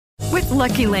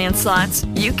Lucky Land Slots,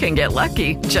 you can get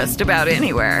lucky just about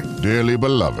anywhere. Dearly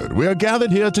beloved, we are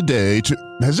gathered here today to...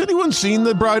 Has anyone seen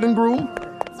the bride and groom?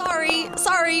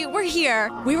 Sorry, we're here.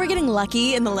 We were getting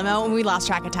lucky in the limo and we lost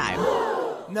track of time.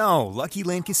 No, Lucky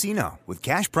Land Casino, with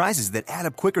cash prizes that add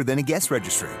up quicker than a guest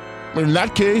registry. In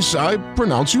that case, I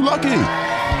pronounce you lucky.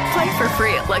 Play for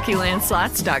free at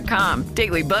LuckyLandSlots.com.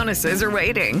 Daily bonuses are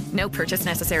waiting. No purchase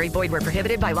necessary. Void where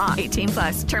prohibited by law.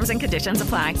 18+. Terms and conditions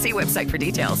apply. See website for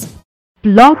details.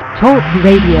 Blog Talk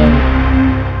Radio.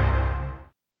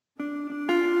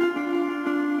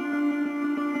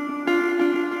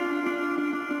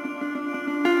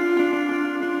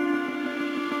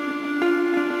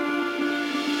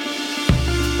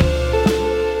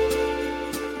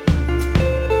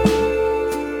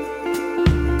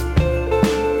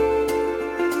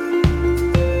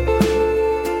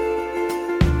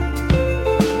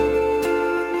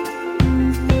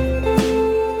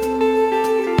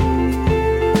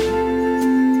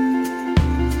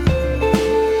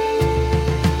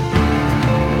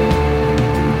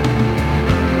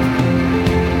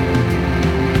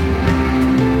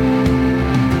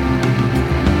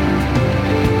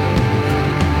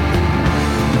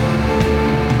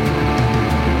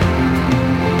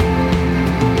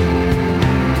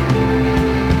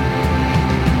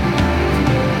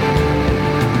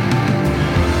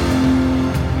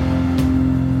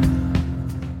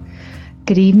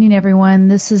 Good evening, everyone.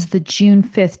 This is the June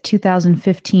 5th,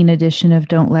 2015 edition of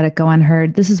Don't Let It Go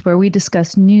Unheard. This is where we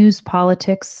discuss news,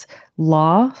 politics,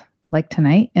 law, like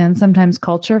tonight, and sometimes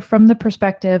culture from the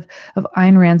perspective of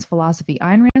Ayn Rand's philosophy.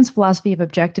 Ayn Rand's philosophy of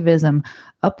objectivism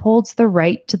upholds the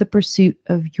right to the pursuit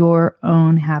of your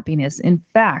own happiness. In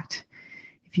fact,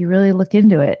 if you really look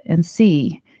into it and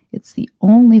see, it's the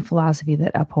only philosophy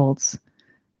that upholds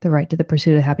the right to the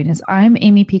pursuit of happiness. I'm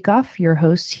Amy Peikoff, your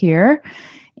host here.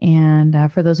 And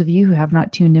for those of you who have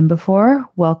not tuned in before,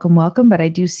 welcome. But I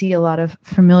do see a lot of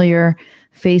familiar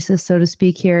faces, so to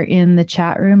speak, here in the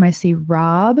chat room. I see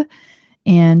Rob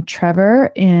and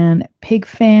Trevor and Pig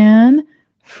Fan,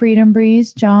 Freedom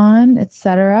Breeze, John,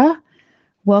 etc.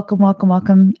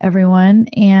 Welcome, everyone.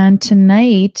 And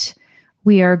tonight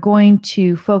we are going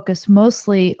to focus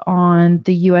mostly on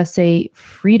the USA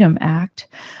Freedom Act.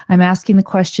 I'm asking the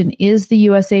question, is the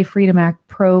USA Freedom Act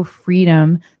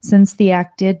pro-freedom? Since the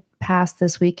act did pass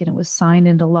this week and it was signed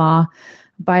into law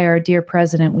by our dear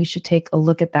president, we should take a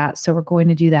look at that. So we're going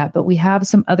to do that. But we have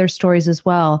some other stories as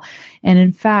well. And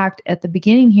in fact, at the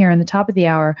beginning here, in the top of the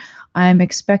hour, I'm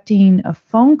expecting a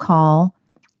phone call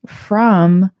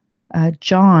from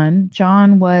John.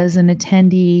 John was an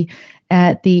attendee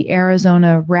at the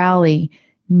Arizona rally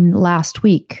last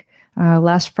week,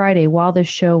 last Friday, while this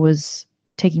show was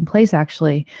taking place,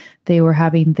 actually. They were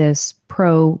having this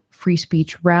pro-free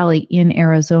speech rally in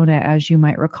Arizona, as you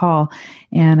might recall.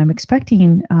 And I'm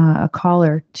expecting a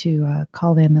caller to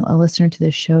call in, a listener to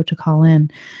this show to call in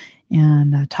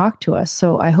and talk to us.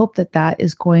 So I hope that that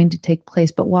is going to take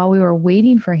place. But while we were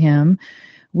waiting for him,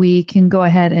 we can go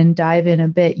ahead and dive in a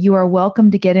bit. You are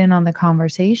welcome to get in on the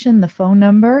conversation. The phone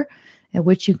number at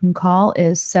which you can call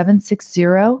is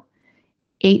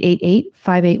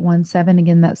 760-888-5817.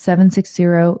 Again, that's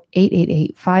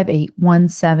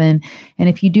 760-888-5817. And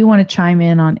if you do want to chime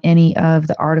in on any of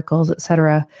the articles,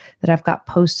 etc., that I've got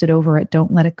posted over at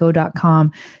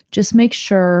don'tletitgo.com, just make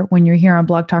sure when you're here on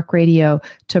Blog Talk Radio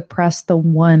to press the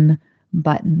 1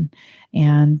 button.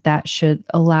 And that should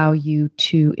allow you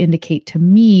to indicate to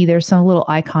me, there's some little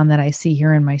icon that I see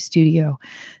here in my studio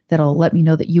that'll let me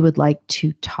know that you would like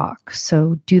to talk.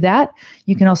 So do that.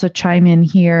 You can also chime in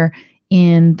here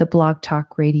in the Blog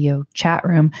Talk Radio chat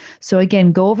room. So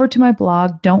again, go over to my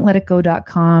blog,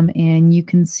 don'tletitgo.com, and you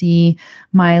can see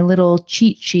my little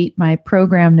cheat sheet, my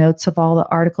program notes of all the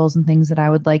articles and things that I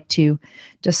would like to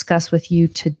discuss with you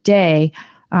today.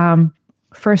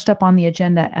 First up on the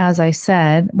agenda, as I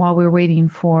said, while we're waiting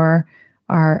for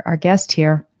our guest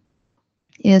here,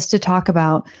 is to talk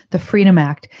about the Freedom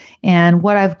Act. And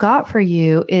what I've got for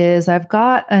you is I've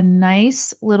got a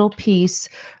nice little piece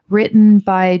written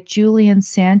by Julian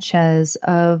Sanchez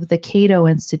of the Cato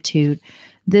Institute.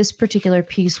 This particular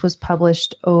piece was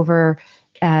published over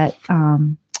at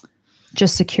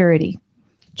Just Security.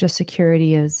 Just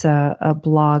Security is a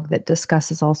blog that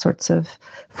discusses all sorts of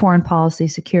foreign policy,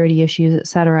 security issues,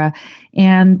 etc.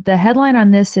 And the headline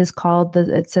on this is called,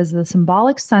 it says, The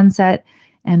Symbolic Sunset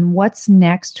and What's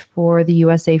Next for the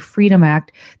USA Freedom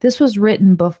Act. This was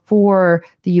written before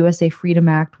the USA Freedom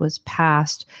Act was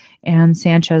passed, and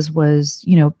Sanchez was,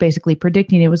 basically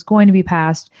predicting it was going to be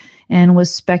passed and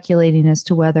was speculating as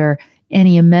to whether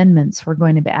any amendments were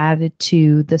going to be added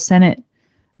to the Senate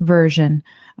version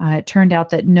It turned out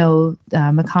that no,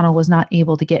 McConnell was not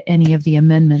able to get any of the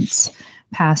amendments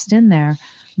passed in there,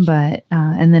 but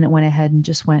and then it went ahead and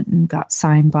just went and got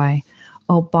signed by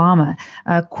Obama.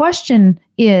 Question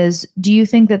is, do you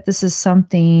think that this is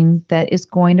something that is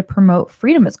going to promote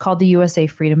freedom? It's called the USA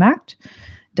Freedom Act.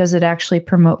 Does it actually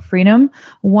promote freedom?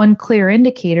 One clear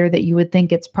indicator that you would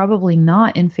think it's probably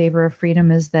not in favor of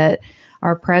freedom is that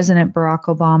our president, Barack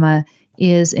Obama,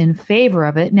 is in favor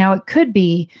of it. Now, it could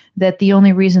be that the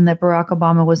only reason that Barack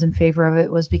Obama was in favor of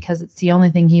it was because it's the only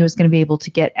thing he was going to be able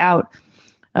to get out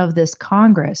of this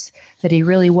Congress, that he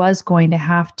really was going to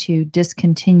have to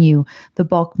discontinue the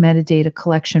bulk metadata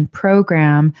collection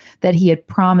program that he had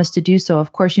promised to do so.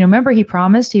 Of course, remember he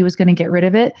promised he was going to get rid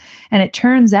of it, and it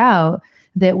turns out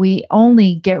that we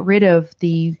only get rid of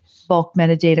the bulk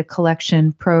metadata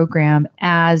collection program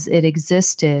as it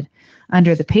existed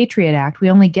under the Patriot Act. We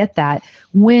only get that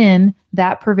when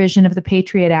that provision of the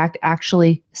Patriot Act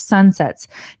actually sunsets.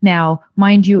 Now,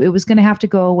 mind you, it was going to have to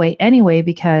go away anyway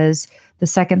because the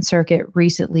Second Circuit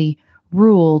recently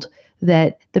ruled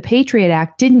that the Patriot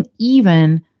Act didn't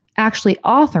even actually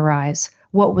authorize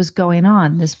what was going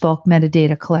on, this bulk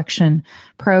metadata collection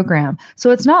program.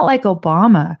 So it's not like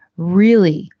Obama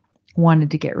really wanted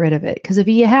to get rid of it, because if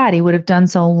he had, he would have done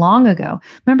so long ago.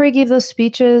 Remember, he gave those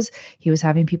speeches, he was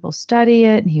having people study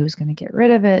it, and he was going to get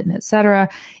rid of it, and et cetera.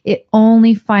 It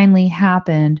only finally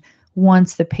happened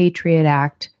once the Patriot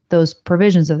Act, those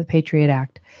provisions of the Patriot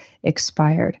Act,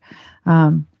 expired.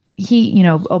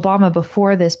 Obama,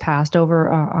 before this passed over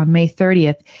on May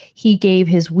 30th, he gave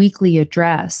his weekly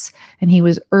address, and he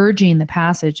was urging the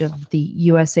passage of the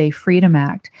USA Freedom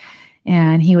Act.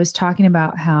 And he was talking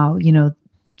about how,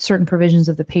 certain provisions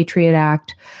of the Patriot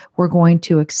Act were going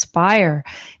to expire.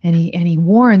 And he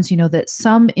warns, that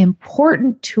some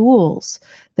important tools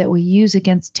that we use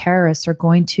against terrorists are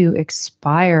going to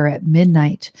expire at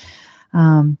midnight.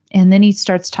 And then he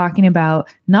starts talking about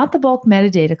not the bulk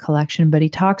metadata collection, but he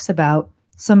talks about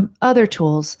some other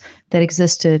tools that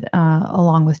existed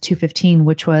along with 215,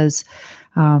 which was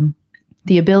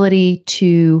the ability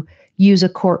to use a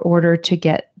court order to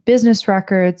get business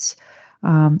records.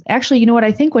 Actually, you know what?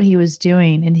 I think what he was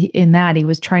doing in that he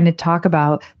was trying to talk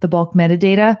about the bulk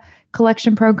metadata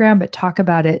collection program, but talk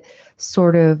about it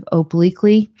sort of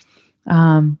obliquely.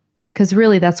 Because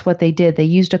really that's what they did. They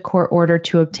used a court order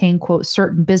to obtain, quote,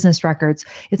 certain business records.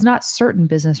 It's not certain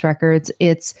business records.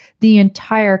 It's the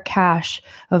entire cache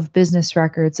of business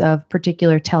records of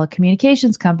particular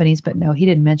telecommunications companies. But no, he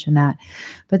didn't mention that.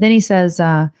 But then he says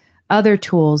other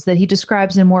tools that he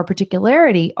describes in more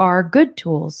particularity are good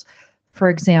tools. For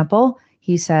example,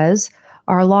 he says,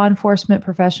 our law enforcement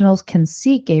professionals can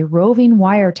seek a roving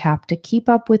wiretap to keep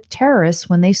up with terrorists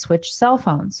when they switch cell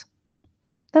phones.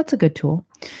 That's a good tool.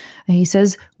 And he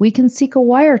says, we can seek a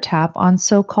wiretap on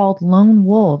so-called lone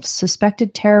wolves,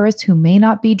 suspected terrorists who may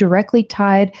not be directly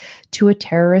tied to a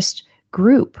terrorist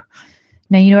group.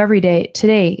 Now, every day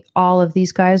today, all of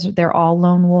these guys, they're all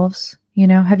lone wolves.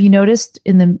 Have you noticed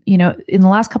in the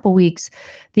last couple of weeks,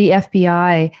 the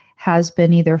FBI has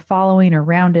been either following or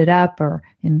rounded up, or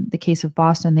in the case of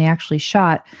Boston, they actually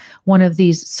shot one of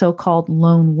these so-called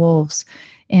lone wolves.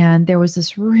 And there was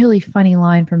this really funny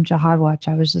line from Jihad Watch.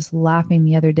 I was just laughing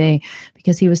the other day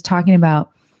because he was talking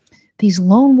about these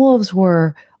lone wolves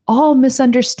were all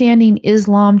misunderstanding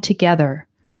Islam together.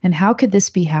 And how could this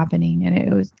be happening? And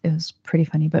it was pretty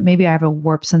funny, but maybe I have a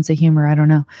warped sense of humor. I don't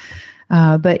know.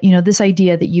 But this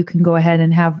idea that you can go ahead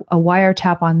and have a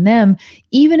wiretap on them,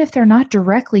 even if they're not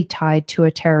directly tied to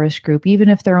a terrorist group, even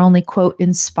if they're only, quote,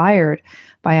 inspired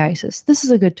by ISIS. This is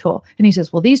a good tool. And he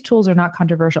says, well, these tools are not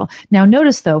controversial. Now,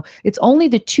 notice, though, it's only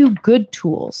the two good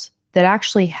tools that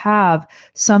actually have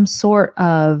some sort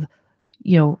of,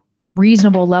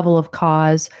 reasonable level of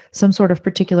cause, some sort of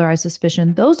particularized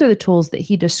suspicion. Those are the tools that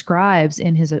he describes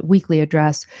in his weekly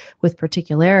address with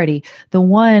particularity. The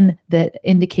one that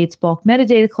indicates bulk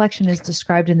metadata collection is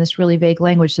described in this really vague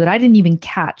language that I didn't even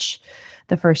catch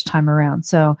the first time around.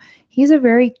 So he's a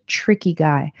very tricky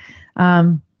guy.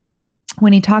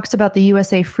 When he talks about the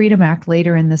USA Freedom Act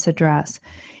later in this address,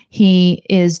 he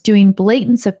is doing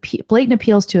blatant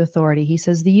appeals to authority. He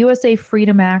says the USA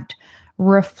Freedom Act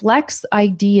reflects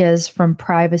ideas from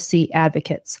privacy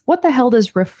advocates. What the hell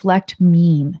does reflect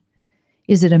mean?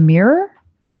 Is it a mirror?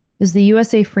 Is the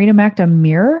USA Freedom Act a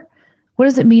mirror? What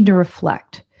does it mean to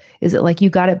reflect? Is it like you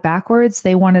got it backwards?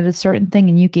 They wanted a certain thing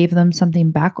and you gave them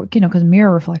something backward, because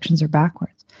mirror reflections are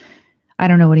backwards. I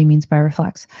don't know what he means by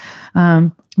reflects.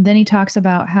 Then he talks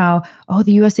about how,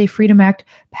 the USA Freedom Act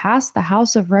passed the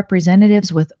House of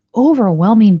Representatives with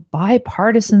overwhelming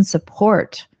bipartisan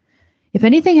support. If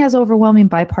anything has overwhelming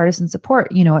bipartisan support,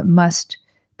 it must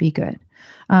be good.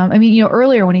 I mean,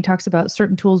 earlier when he talks about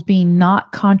certain tools being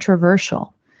not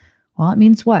controversial, well, it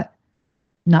means what?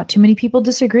 Not too many people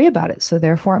disagree about it, so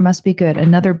therefore it must be good.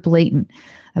 Another blatant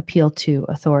appeal to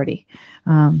authority.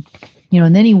 And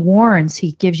then he warns,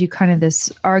 he gives you kind of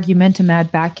this argumentum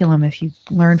ad baculum, if you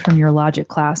learned from your logic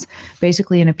class,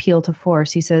 basically an appeal to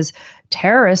force. He says,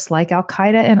 terrorists like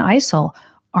Al-Qaeda and ISIL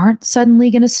aren't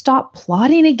suddenly going to stop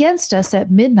plotting against us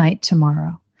at midnight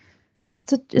tomorrow.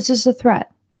 It's just a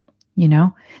threat.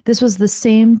 This was the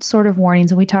same sort of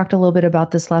warnings, and we talked a little bit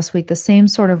about this last week, the same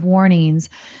sort of warnings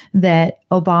that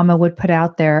Obama would put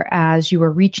out there as you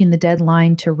were reaching the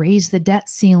deadline to raise the debt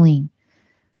ceiling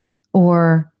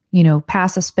or,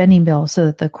 pass a spending bill so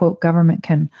that the quote government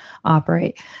can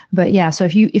operate. But yeah, so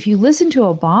if you listen to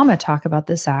Obama talk about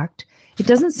this act, it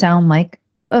doesn't sound like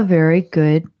a very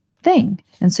good thing.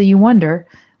 And so you wonder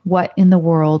what in the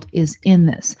world is in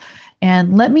this.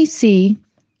 And let me see.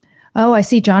 Oh, I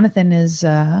see Jonathan is,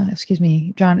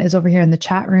 John is over here in the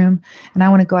chat room, and I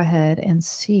want to go ahead and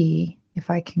see if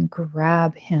I can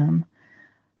grab him.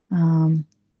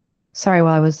 Sorry,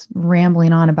 while I was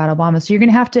rambling on about Obama. So you're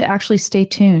going to have to actually stay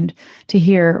tuned to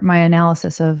hear my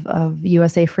analysis of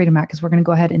USA Freedom Act, because we're going to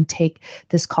go ahead and take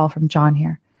this call from John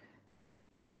here.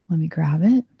 Let me grab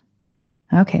it.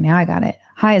 Okay, now I got it.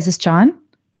 Hi, is this John?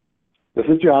 This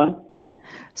is John.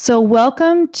 So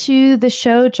welcome to the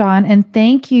show, John, and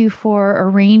thank you for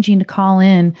arranging to call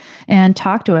in and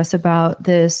talk to us about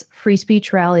this free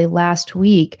speech rally last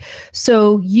week.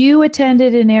 So you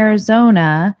attended in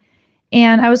Arizona,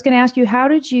 and I was going to ask you, how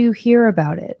did you hear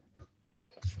about it?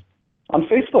 On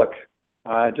Facebook.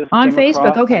 On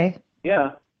Facebook, okay.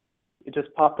 Yeah, it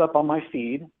just popped up on my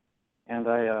feed, and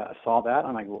I saw that, and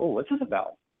I'm like, oh, what's this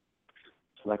about?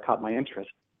 So that caught my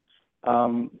interest.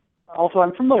 Also,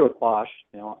 I'm familiar with Bosch.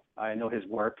 I know his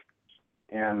work,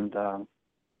 and for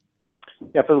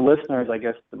the listeners, I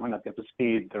guess that might not be up to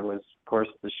speed, there was, of course,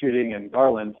 the shooting in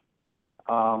Garland.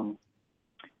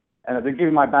 And to give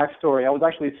you my backstory, I was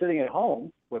actually sitting at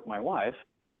home with my wife,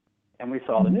 and we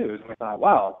saw the news, and we thought,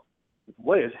 wow,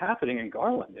 what is happening in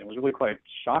Garland? It was really quite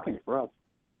shocking for us.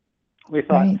 We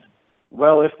thought,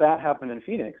 well, if that happened in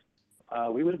Phoenix,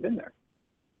 we would have been there.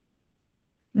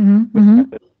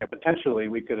 Potentially,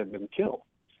 we could have been killed.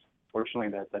 Fortunately,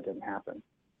 that didn't happen.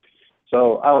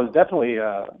 So I was definitely,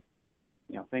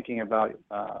 thinking about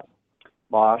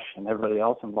Bosch and everybody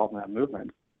else involved in that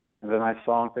movement. And then I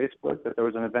saw on Facebook that there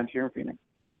was an event here in Phoenix.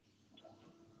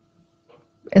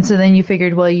 And so then you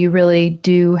figured, well, you really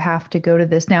do have to go to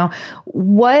this. Now,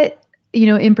 what,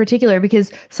 in particular,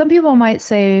 because some people might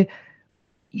say,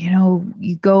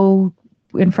 you go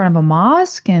in front of a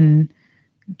mosque and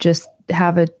just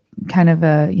have a kind of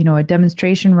a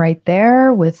demonstration right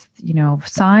there with,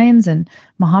 signs and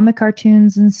Muhammad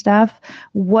cartoons and stuff.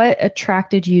 What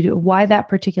attracted you to, why that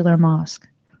particular mosque?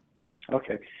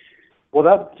 Okay. Well,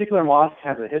 that particular mosque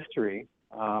has a history.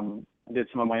 I did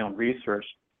some of my own research.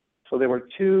 So there were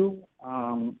two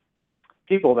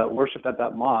people that worshipped at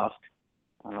that mosque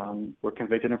were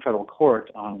convicted in federal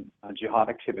court on jihad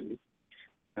activities.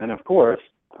 And of course,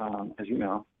 as you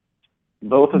know,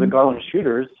 both of the Garland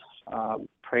shooters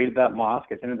prayed that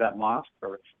mosque, attended that mosque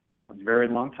for a very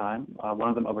long time, one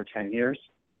of them over 10 years.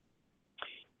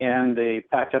 And they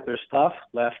packed up their stuff,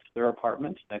 left their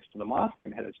apartment next to the mosque,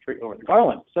 and headed straight over to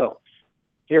Garland. So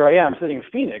here I am sitting in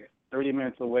Phoenix, 30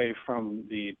 minutes away from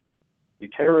the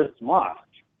terrorist mosque.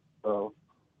 So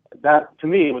that, to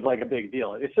me, was like a big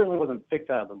deal. It certainly wasn't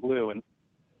picked out of the blue. And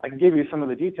I can give you some of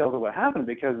the details of what happened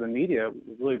because the media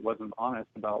really wasn't honest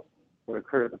about what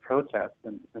occurred at the protest.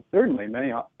 And certainly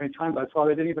many times I saw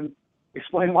they didn't even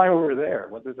explain why we were there,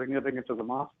 what the significance of the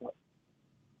mosque was.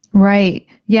 Right.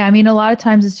 Yeah. I mean, a lot of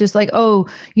times it's just like, a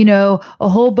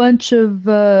whole bunch of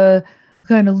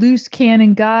kind of loose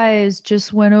cannon guys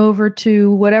just went over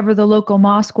to whatever the local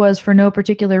mosque was for no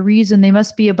particular reason. They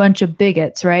must be a bunch of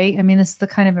bigots, right? I mean, it's the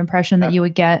kind of impression that you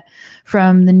would get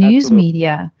from the news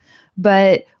media.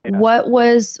 But what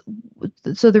was,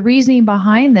 so the reasoning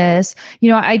behind this,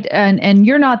 and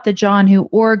you're not the John who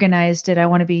organized it. I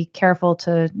want to be careful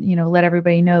to, let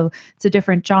everybody know it's a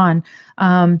different John.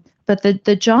 But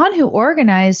the John who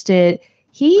organized it,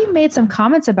 he made some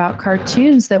comments about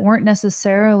cartoons that weren't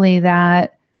necessarily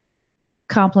that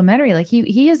complimentary. Like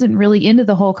he isn't really into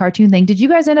the whole cartoon thing. Did you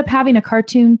guys end up having a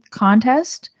cartoon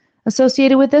contest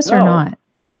associated with this or not?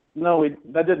 No,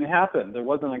 that didn't happen. There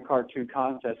wasn't a cartoon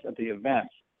contest at the event,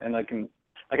 and I can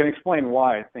explain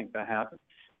why I think that happened.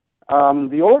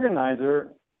 The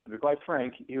organizer, to be quite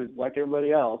frank, he was like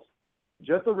everybody else,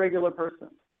 just a regular person.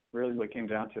 Really, what it came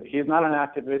down to it. He's not an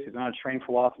activist. He's not a trained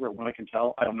philosopher. What I can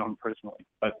tell, I don't know him personally,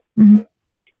 but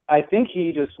I think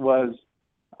he just was,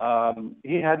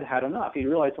 he had had enough. He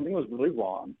realized something was really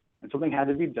wrong and something had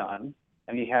to be done.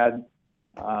 And he had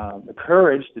the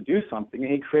courage to do something,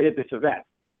 and he created this event.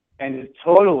 And it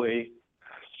totally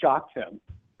shocked him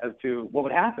as to what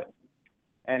would happen.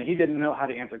 And he didn't know how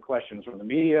to answer questions from the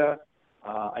media.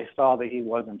 I saw that he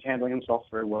wasn't handling himself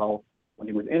very well when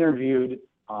he was interviewed.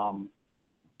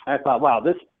 I thought, wow,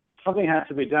 something has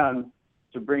to be done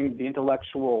to bring the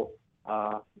intellectual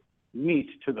meat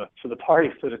to the party,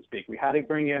 so to speak. We had to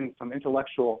bring in some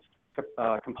intellectual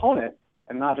component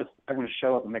and not just everyone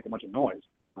show up and make a bunch of noise,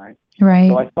 right? Right.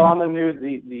 So I saw on the news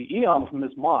the imam from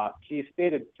this mosque. He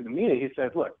stated to the media, he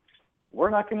said, look, we're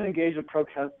not going to engage with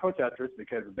protesters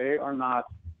because they are not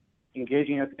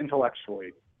engaging us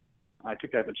intellectually. I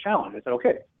took that as a challenge. I said,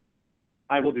 okay,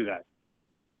 I will do that.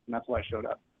 And that's why I showed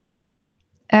up.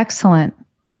 Excellent.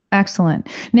 Excellent.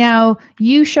 Now,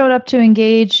 you showed up to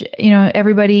engage,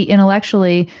 everybody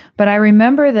intellectually, but I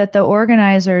remember that the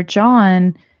organizer,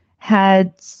 John,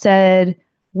 had said,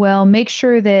 well, make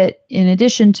sure that in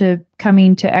addition to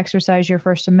coming to exercise your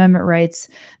First Amendment rights,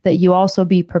 that you also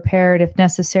be prepared, if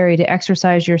necessary, to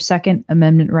exercise your Second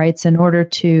Amendment rights in order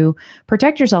to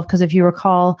protect yourself. Because if you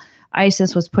recall,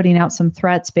 ISIS was putting out some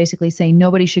threats, basically saying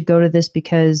nobody should go to this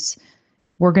because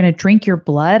we're going to drink your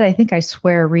blood. I think I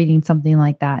swear reading something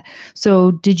like that.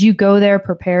 So did you go there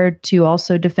prepared to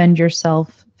also defend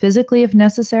yourself physically if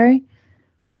necessary?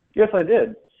 Yes, I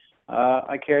did.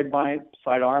 I carried my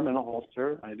sidearm in a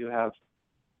holster. I do have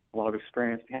a lot of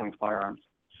experience handling firearms.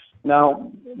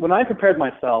 Now, when I prepared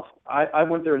myself, I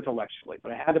went there intellectually,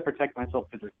 but I had to protect myself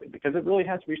physically because it really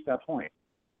has reached that point.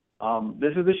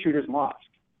 This is a shooter's mosque.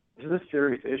 This is a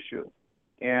serious issue.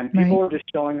 And people were just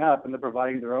showing up and they're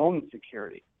providing their own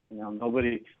security.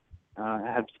 Nobody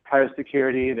had private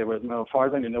security. There was no, as far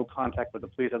as I knew, no contact with the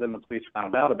police other than the police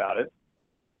found out about it.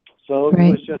 So it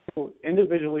was just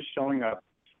individually showing up.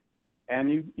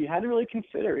 And you had to really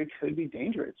consider it could be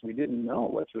dangerous. We didn't know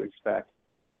what to expect.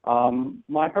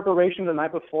 My preparation the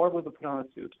night before was to put on a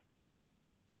suit.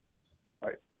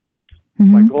 Right.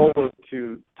 Mm-hmm. My goal was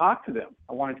to talk to them.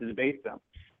 I wanted to debate them.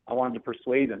 I wanted to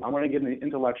persuade them. I wanted to give them an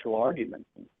intellectual argument.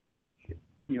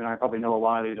 You and I probably know a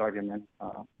lot of these arguments.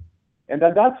 And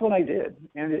that's what I did.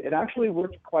 And it actually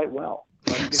worked quite well.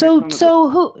 So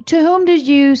to whom did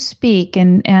you speak?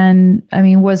 And I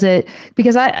mean, was it,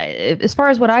 because as far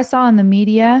as what I saw in the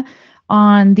media,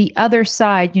 on the other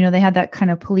side, they had that kind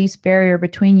of police barrier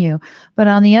between you. But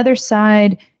on the other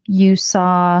side, you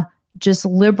saw just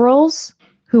liberals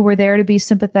who were there to be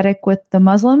sympathetic with the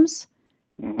Muslims.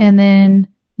 Mm-hmm. And then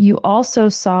you also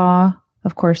saw,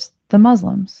 of course, the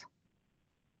Muslims.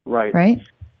 Right. Right?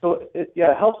 So it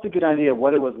helps to get an idea of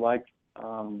what it was like.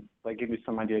 Give you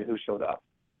some idea who showed up.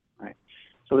 Right.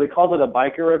 So they called it a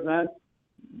biker event,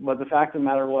 but the fact of the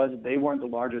matter was they weren't the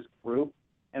largest group,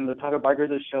 and the type of bikers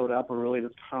that showed up were really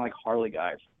just kind of like Harley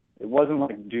guys. It wasn't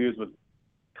like dudes with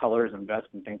colors and vests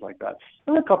and things like that.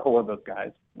 There were a couple of those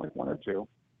guys, like one or two.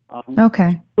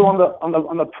 Okay. So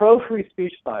on the pro free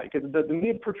speech side, because the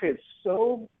media portrayed it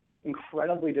so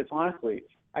incredibly dishonestly,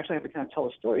 I actually have to kind of tell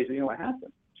a story so you know what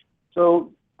happened.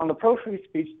 So on the pro free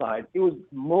speech side, it was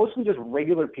mostly just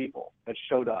regular people that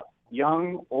showed up,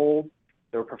 young, old.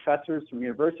 There were professors from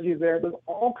universities there. There's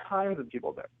all kinds of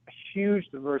people there, a huge,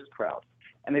 diverse crowd,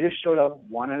 and they just showed up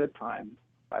one at a time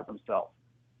by themselves.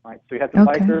 Right. So you had the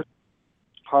bikers,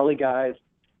 Harley guys.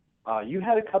 You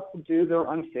had a couple of dudes that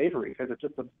were unsavory because it's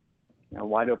just a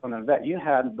wide open event. You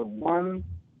had the one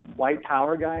white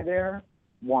tower guy there,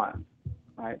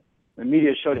 right? The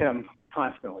media showed him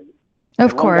constantly.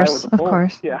 Of course.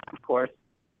 Yeah, of course.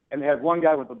 And they had one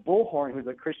guy with a bullhorn who's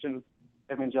a Christian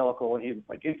evangelical, and he's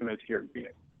like infamous here in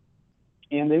Phoenix.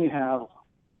 And then you have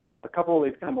a couple of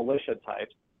these kind of militia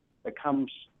types that come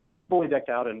fully decked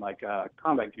out in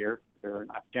combat gear. They're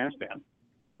in Afghanistan.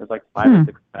 There's like 5 or 6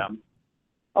 of them.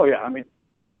 Oh yeah, I mean,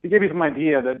 to give you some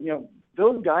idea that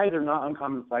those guys are not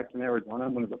uncommon sights in Arizona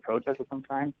when there's a protest of some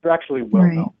kind. They're actually well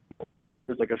known.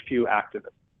 There's like a few activists,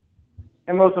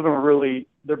 and most of them are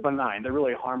they're benign. They're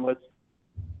really harmless.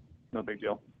 No big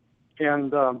deal.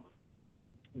 And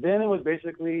then it was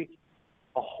basically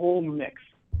a whole mix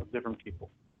of different people,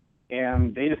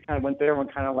 and they just kind of went there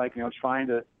and kind of trying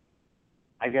to,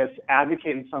 I guess,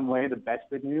 advocate in some way the best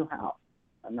they knew how.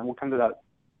 And then we'll come to that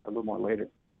a little more later.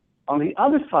 On the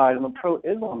other side, on the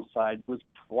pro-Islam side, was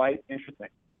quite interesting.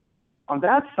 On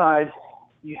that side,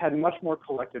 you had much more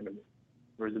collectivism,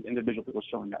 versus individual people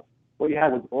showing up. What you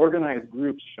had was organized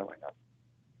groups showing up.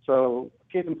 So,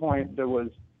 case in point, there was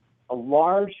a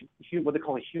large, what they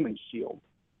call a human shield.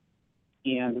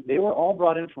 And they were all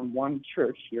brought in from one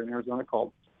church here in Arizona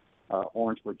called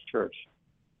Orangewood Church.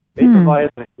 They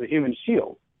provided the human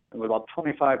shield. And with about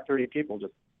 25, 30 people,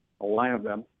 just a line of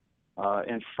them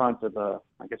in front of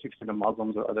I guess you could say the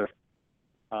Muslims or other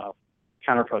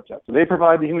counter protests. So they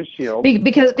provide the human shield.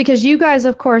 Because you guys,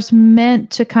 of course,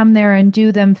 meant to come there and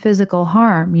do them physical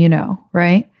harm,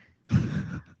 right?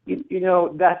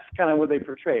 That's kind of what they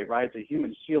portray, right? It's a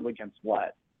human shield against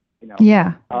what?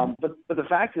 Yeah. But the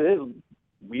fact is,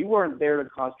 we weren't there to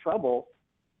cause trouble,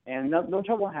 and no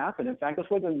trouble happened. In fact, that's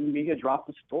why the media dropped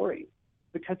the story,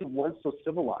 because it was so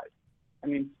civilized. I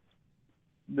mean,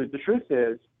 the truth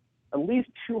is, at least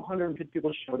 250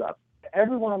 people showed up.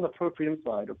 Everyone on the pro-freedom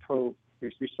side or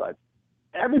pro-free speech side,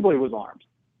 everybody was armed.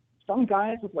 Some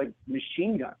guys with like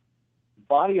machine guns,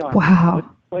 body armor, wow,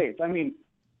 plates. I mean,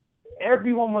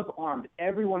 everyone was armed.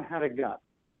 Everyone had a gun.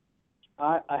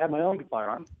 I had my own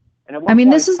firearm.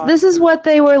 This is what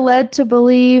they were led to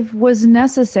believe was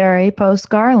necessary post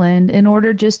Garland in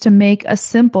order just to make a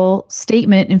simple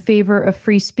statement in favor of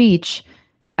free speech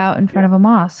out in front of a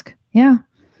mosque. Yeah.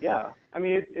 Yeah. I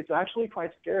mean, it's actually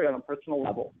quite scary on a personal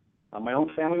level. My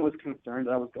own family was concerned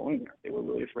that I was going there. They were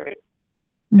really afraid.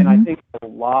 And I think a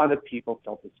lot of people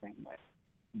felt the same way.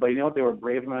 But you know what? They were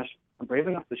brave enough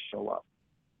to show up.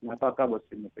 And I thought that was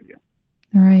significant.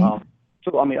 Right.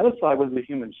 So on the other side was the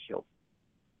human shield.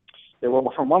 They were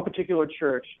from one particular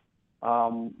church,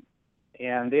 and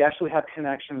they actually have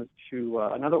connections to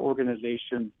another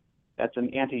organization that's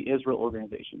an anti-Israel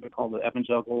organization. They're called the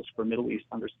Evangelicals for Middle East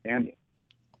Understanding.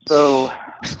 So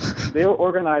they were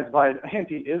organized by an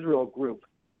anti-Israel group,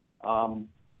 and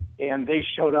they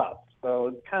showed up. So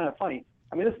it's kind of funny.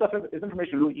 I mean, this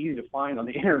information is really easy to find on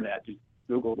the internet. Just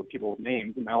Google the people's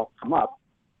names, and they'll come up.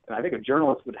 And I think a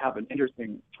journalist would have an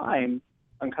interesting time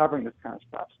uncovering this kind of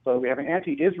stuff. So we have an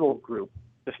anti-Israel group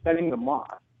defending the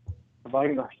mosque,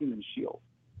 providing the human shield.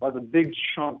 That's a big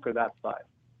chunk of that side.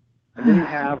 And then you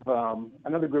have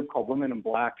another group called Women in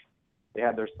Black. They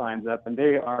have their signs up, and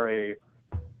they are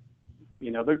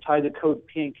they're tied to Code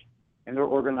Pink, and their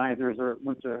organizers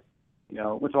went to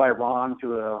Iran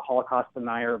to a Holocaust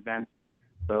denier event.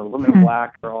 So Women in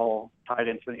Black are all tied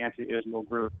into the anti-Israel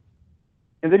group.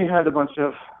 And then you had a bunch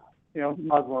of,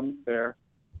 Muslims there.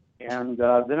 And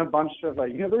then a bunch of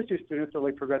university students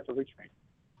are progressively trained.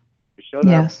 They showed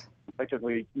up,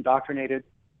 effectively indoctrinated.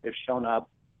 They've shown up.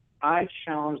 I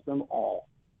challenged them all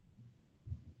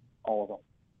of them.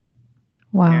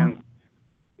 Wow. And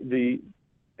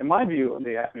in my view,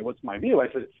 they asked me, what's my view?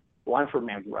 I said, well, I'm for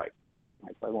man's rights.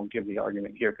 So I won't give the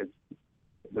argument here because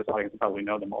this audience probably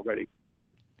know them already.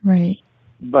 Right.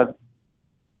 But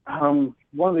one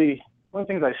of the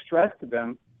things I stressed to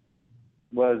them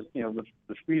was,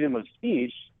 the freedom of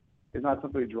speech is not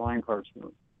simply a drawing card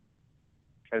smooth.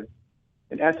 Because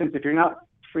in essence, if you're not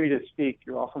free to speak,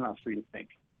 you're also not free to think.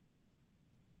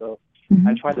 So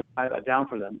I tried to tie that down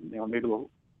for them, maybe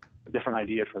a different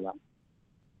idea for them.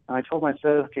 And I told them, I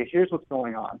said, okay, here's what's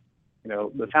going on.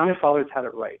 The founding fathers had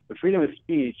it right. The freedom of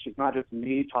speech is not just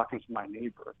me talking to my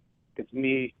neighbor. It's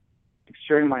me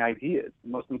sharing my ideas.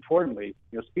 And most importantly,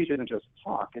 speech isn't just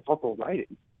talk, it's also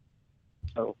writing.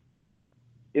 So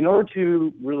in order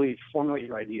to really formulate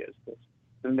your ideas,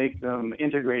 to make them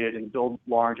integrated and build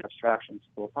large abstractions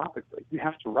philosophically, you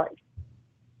have to write,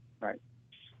 right?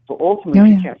 So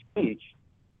ultimately, you can't speak,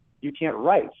 you can't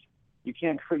write, you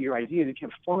can't create your ideas, you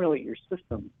can't formulate your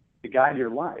system to guide your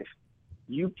life.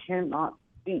 You cannot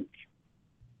think,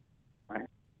 right?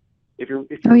 If you're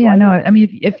if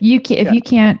you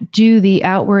can't do the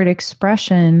outward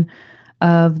expression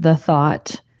of the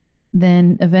thought,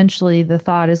 then eventually the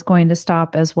thought is going to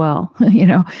stop as well.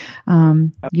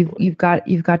 You've got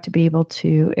to be able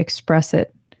to express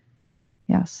it.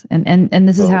 Yes. And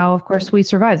this is how, of course, we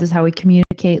survive. This is how we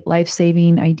communicate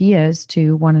life-saving ideas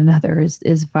to one another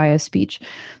is via speech.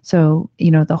 So,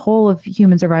 the whole of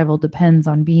human survival depends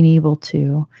on being able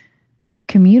to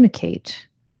communicate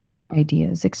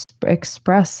ideas,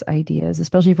 express ideas,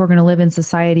 especially if we're going to live in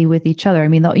society with each other. I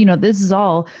mean, this is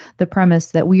all the premise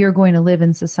that we are going to live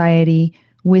in society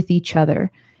with each other.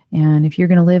 And if you're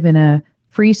going to live in a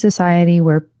free society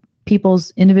where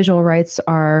people's individual rights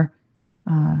are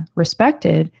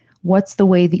respected, what's the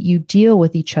way that you deal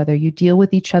with each other? You deal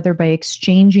with each other by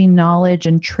exchanging knowledge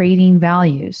and trading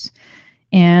values.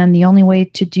 And the only way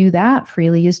to do that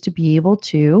freely is to be able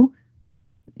to,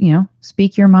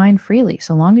 speak your mind freely,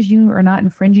 so long as you are not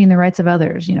infringing the rights of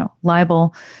others,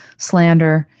 libel,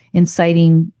 slander,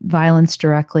 inciting violence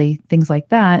directly, things like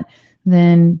that,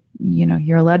 then,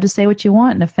 you're allowed to say what you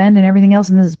want and offend and everything else.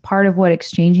 And this is part of what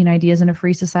exchanging ideas in a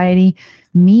free society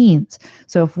means.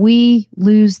 So if we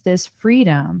lose this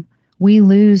freedom, we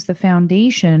lose the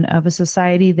foundation of a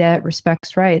society that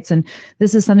respects rights. And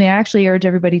this is something I actually urge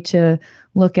everybody to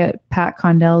look at Pat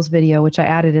Condell's video, which I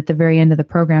added at the very end of the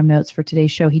program notes for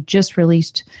today's show. He just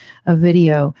released a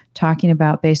video talking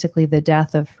about basically the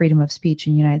death of freedom of speech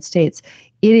in the United States.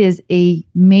 It is a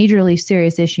majorly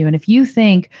serious issue. And if you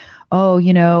think, oh,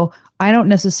 I don't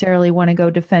necessarily want to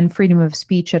go defend freedom of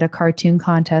speech at a cartoon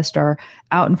contest or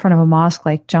out in front of a mosque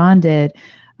like John did,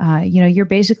 you're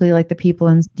basically like the people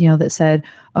that said,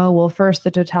 oh, well, first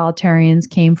the totalitarians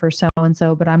came for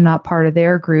so-and-so, but I'm not part of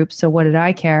their group, so what did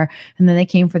I care? And then they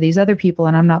came for these other people,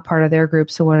 and I'm not part of their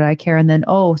group, so what did I care? And then,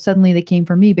 oh, suddenly they came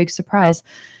for me, big surprise,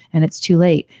 and it's too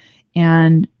late.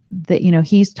 And that,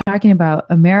 he's talking about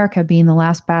America being the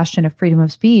last bastion of freedom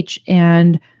of speech,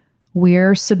 and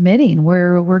we're submitting,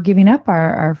 we're giving up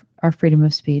our freedom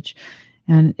of speech.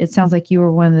 And it sounds like you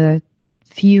were one of the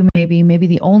few, maybe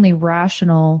the only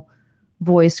rational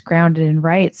voice grounded in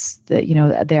rights that,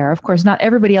 there. Of course, not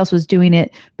everybody else was doing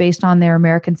it based on their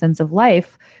American sense of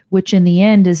life, which in the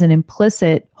end is an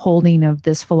implicit holding of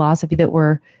this philosophy that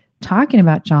we're talking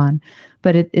about, John.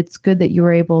 But it's good that you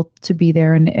were able to be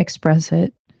there and express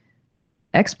it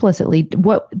explicitly.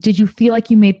 What did you feel like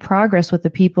you made progress with the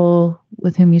people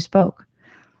with whom you spoke?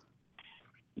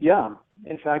 Yeah.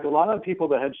 In fact, a lot of people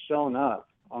that had shown up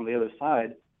on the other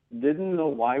side didn't know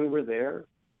why we were there.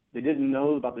 They didn't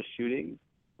know about the shooting.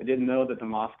 They didn't know that the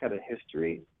mosque had a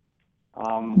history.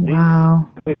 Wow.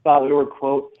 They thought we were,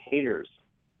 quote, haters.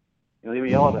 They would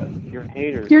yell at us, you're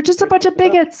haters. You're just a bunch of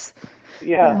bigots.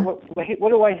 Yeah. What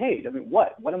do I hate? I mean,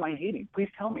 what? What am I hating? Please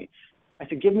tell me. I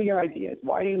said, give me your ideas.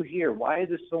 Why are you here? Why is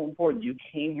this so important? You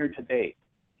came here today.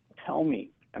 Tell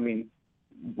me. I mean,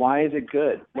 why is it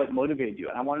good? What motivated you?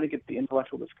 And I wanted to get the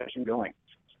intellectual discussion going.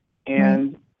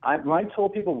 And when I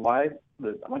told people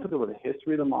the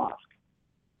history of the mosque,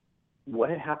 what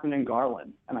had happened in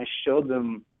Garland, and I showed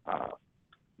them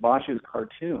Bosch's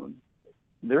cartoon,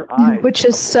 their eyes, which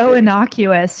is so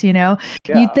innocuous, Yeah.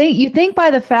 You think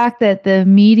by the fact that the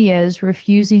media is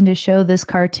refusing to show this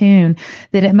cartoon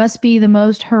that it must be the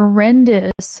most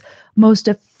horrendous, most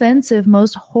offensive,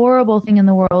 most horrible thing in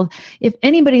the world. If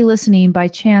anybody listening by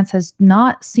chance has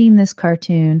not seen this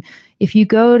cartoon, if you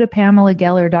go to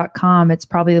PamelaGeller.com, it's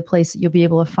probably the place that you'll be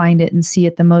able to find it and see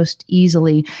it the most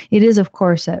easily. It is, of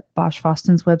course, at Bosch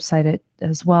Foston's website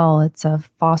as well. It's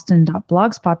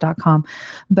foston.blogspot.com.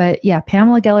 But yeah,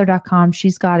 PamelaGeller.com,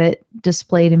 she's got it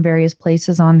displayed in various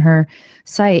places on her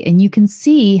site. And you can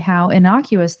see how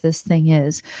innocuous this thing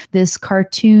is. This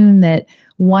cartoon that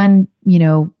one,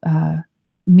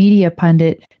 media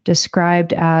pundit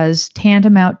described as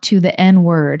tantamount to the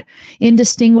N-word,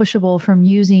 indistinguishable from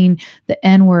using the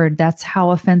N-word. That's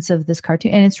how offensive this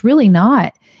cartoon, and it's really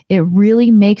not. It really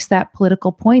makes that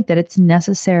political point that it's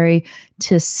necessary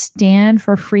to stand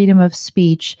for freedom of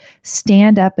speech,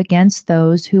 stand up against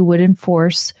those who would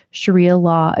enforce Sharia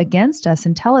law against us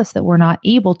and tell us that we're not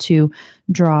able to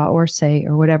draw or say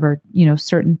or whatever,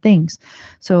 certain things.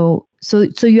 So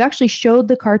you actually showed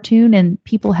the cartoon and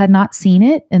people had not seen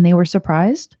it and they were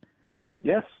surprised?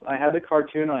 Yes, I had the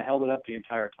cartoon and I held it up the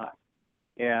entire time.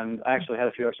 And I actually had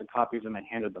a few extra copies and I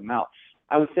handed them out.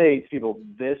 I would say to people,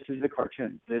 this is the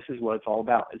cartoon. This is what it's all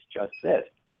about. It's just this.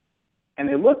 And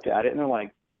they looked at it and they're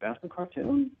like, that's the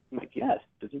cartoon? I'm like, yes,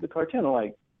 this is the cartoon. They're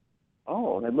like,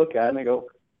 oh, and they look at it and they go,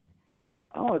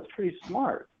 oh, it's pretty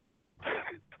smart.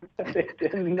 They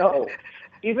didn't know.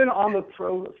 Even on the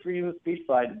pro freedom of speech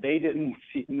side, they didn't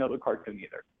know the cartoon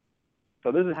either.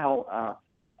 So this is how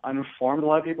uninformed a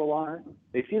lot of people are.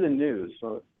 They see the news.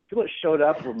 So people that showed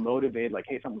up were motivated, like,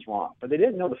 hey, something's wrong. But they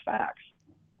didn't know the facts.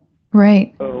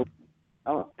 Right. So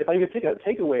if I could take a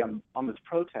takeaway on this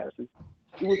protest, it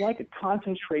was like a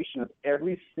concentration of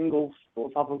every single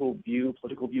philosophical view,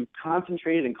 political view,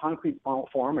 concentrated in concrete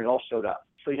form, and it all showed up.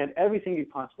 So you had everything you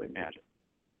could possibly imagine.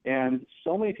 And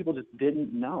so many people just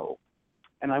didn't know.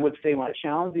 And I would say when I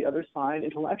challenged the other side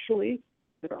intellectually,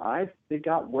 their eyes, they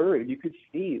got worried. You could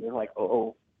see. They're like,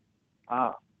 I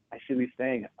see what he's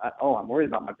saying. I'm worried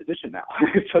about my position now.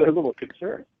 So they're a little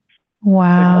concerned.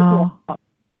 Wow.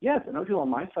 Yes, and other people on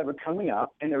my side were coming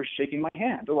up and they were shaking my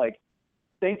hand. They're like,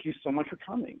 thank you so much for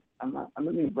coming. I'm not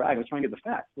going to brag. I'm trying to get the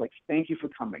facts. Like, thank you for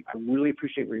coming. I really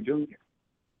appreciate what you're doing here.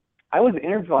 I was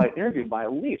interviewed by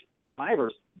at least five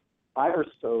or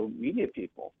so media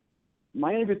people.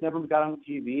 My interviews never got on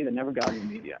TV. They never got in the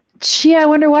media. Gee, I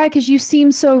wonder why, because you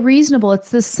seem so reasonable.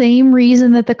 It's the same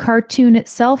reason that the cartoon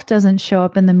itself doesn't show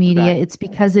up in the media. Exactly. It's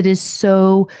because it is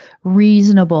so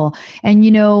reasonable. And,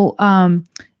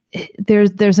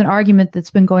 there's an argument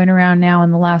that's been going around now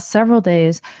in the last several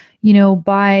days,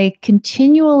 by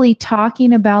continually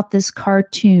talking about this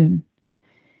cartoon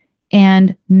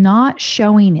and not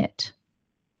showing it.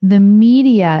 The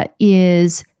media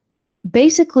is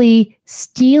basically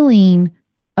stealing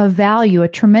a value, a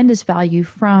tremendous value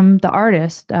from the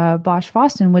artist, Bosch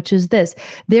Fawston, which is this.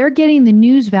 They're getting the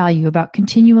news value about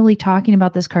continually talking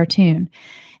about this cartoon.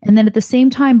 And then at the same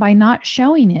time, by not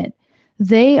showing it,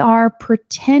 they are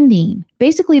pretending.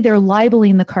 Basically, they're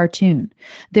libeling the cartoon.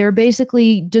 They're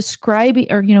basically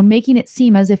describing or, making it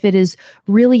seem as if it is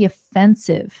really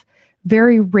offensive,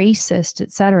 very racist,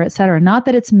 et cetera, et cetera. Not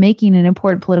that it's making an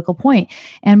important political point.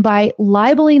 And by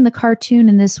libeling the cartoon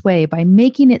in this way, by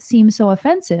making it seem so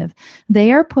offensive,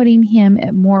 they are putting him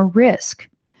at more risk.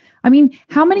 I mean,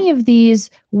 how many of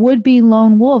these would-be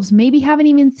lone wolves maybe haven't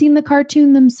even seen the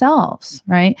cartoon themselves,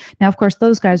 right? Now, of course,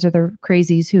 those guys are the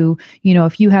crazies who,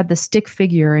 if you had the stick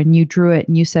figure and you drew it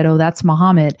and you said, oh, that's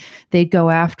Muhammad, they'd go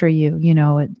after you,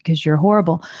 because you're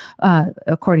horrible,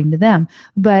 according to them.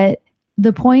 But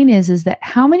the point is that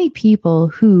how many people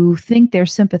who think they're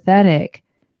sympathetic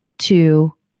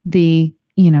to the,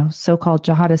 so-called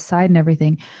jihadist side and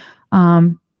everything,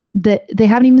 that they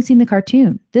haven't even seen the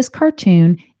cartoon. This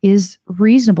cartoon is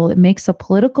reasonable. It makes a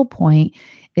political point.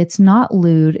 It's not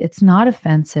lewd. It's not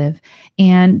offensive.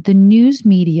 And the news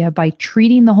media, by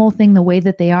treating the whole thing the way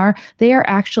that they are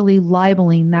actually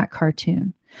libeling that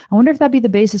cartoon. I wonder if that'd be the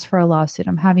basis for a lawsuit.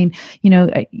 I'm having,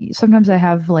 sometimes I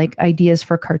have like ideas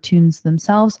for cartoons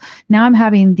themselves. Now I'm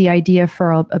having the idea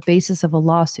for a basis of a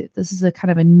lawsuit. This is a kind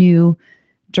of a new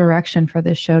direction for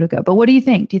this show to go. But what do you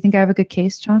think? Do you think I have a good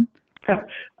case, John?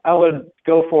 I would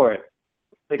go for it.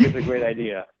 I think it's a great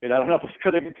idea. I don't know if it's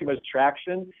going to get too much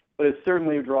traction, but it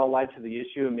certainly would draw light to the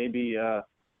issue and maybe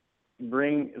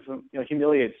bring some,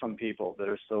 humiliate some people that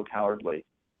are so cowardly.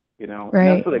 Right.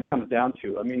 And that's what it comes down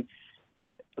to. I mean,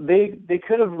 they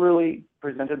could have really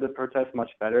presented the protest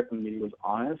much better if the media was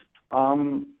honest.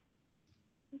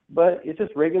 But it's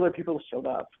just regular people who showed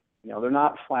up. They're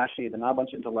not flashy. They're not a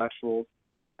bunch of intellectuals.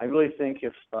 I really think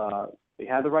if they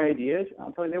had the right ideas,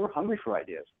 I'll tell you, they were hungry for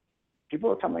ideas. People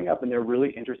are coming up and they're really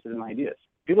interested in ideas.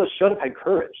 People that showed up had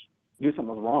courage to do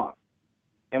something wrong.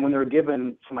 And when they were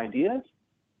given some ideas,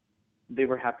 they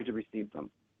were happy to receive them.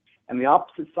 And the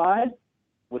opposite side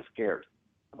was scared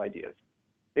of ideas.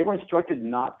 They were instructed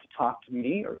not to talk to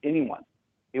me or anyone.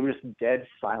 They were just dead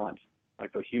silent,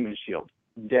 like the human shield,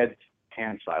 dead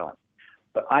hand silent.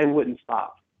 But I wouldn't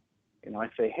stop. I'd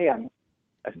say, hey,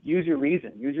 use your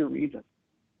reason. And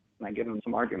I give them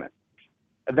some argument.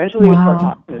 Eventually, they would start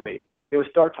talking to me. They would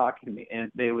start talking to me,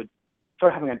 and they would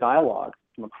start having a dialogue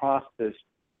from across this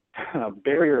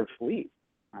barrier of sleep.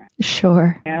 Right?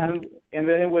 Sure. And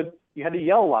then you had to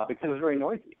yell a lot because it was very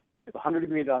noisy. It's 100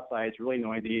 degrees outside. It's really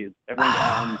noisy. Everyone's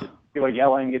on. People are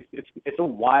yelling. It's a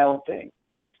wild thing.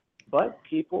 But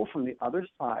people from the other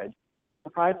side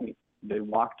surprised me. They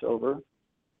walked over.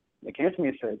 They came to me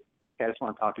and said, "Okay, I just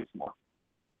want to talk to you some more."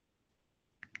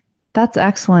 That's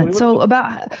excellent. So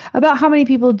about how many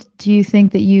people do you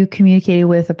think that you communicated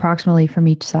with approximately from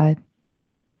each side?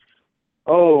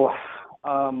 Oh,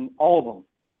 all of them.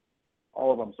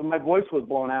 All of them. So my voice was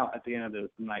blown out at the end of the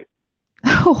night.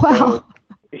 Oh, wow. So,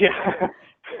 yeah.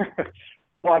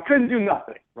 Well, I couldn't do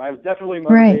nothing, right? I was definitely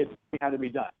motivated. Right. It had to be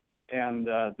done. And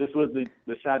this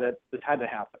had to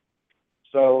happen.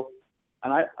 So,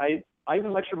 and I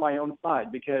even lectured my own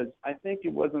side because I think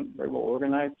it wasn't very well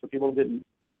organized, so people didn't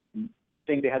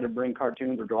think they had to bring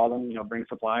cartoons or draw them, bring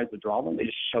supplies to draw them. They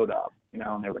just showed up,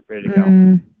 and they were ready to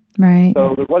go. Right.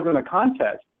 So there wasn't a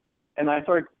contest. And I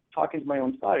started talking to my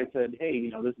own side. I said, hey,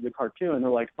 this is a cartoon. And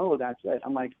they're like, oh, that's it.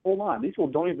 I'm like, hold on. These people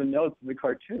don't even know it's a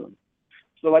cartoon.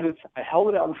 So I held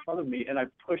it out in front of me, and I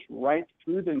pushed right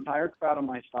through the entire crowd on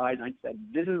my side, and I said,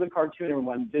 this is the cartoon,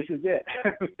 everyone. This is it.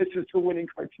 This is the winning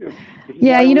cartoon.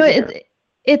 Yeah,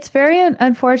 it's very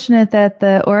unfortunate that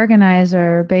the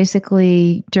organizer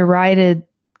basically derided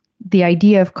the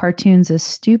idea of cartoons as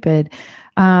stupid.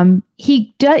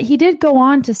 He did go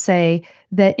on to say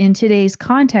that in today's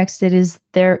context, it is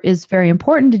very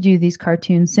important to do these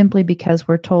cartoons simply because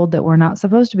we're told that we're not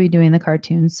supposed to be doing the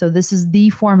cartoons. So this is the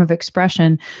form of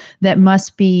expression that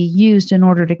must be used in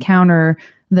order to counter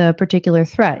the particular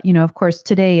threat. Of course,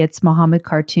 today it's Muhammad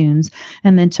cartoons,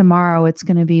 and then tomorrow it's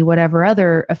going to be whatever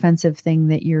other offensive thing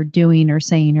that you're doing or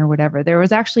saying or whatever. There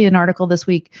was actually an article this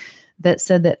week that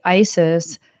said that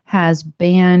ISIS has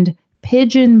banned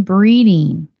pigeon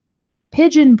breeding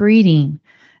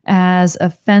as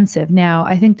offensive. Now,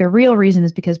 I think the real reason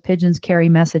is because pigeons carry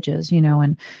messages,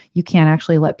 and you can't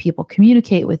actually let people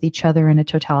communicate with each other in a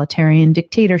totalitarian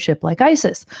dictatorship like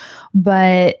ISIS.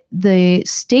 But the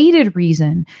stated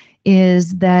reason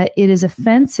is that it is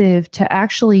offensive to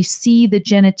actually see the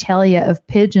genitalia of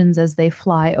pigeons as they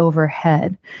fly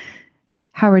overhead.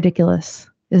 How ridiculous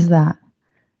is that?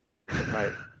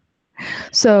 Right.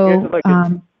 So,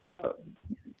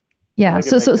 yeah.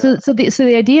 So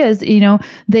the idea is,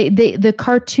 the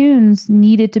cartoons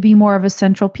needed to be more of a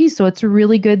central piece. So it's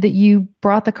really good that you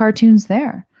brought the cartoons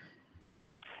there.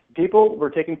 People were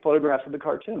taking photographs of the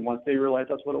cartoon once they realized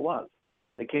that's what it was.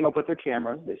 They came up with their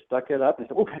cameras, they stuck it up, and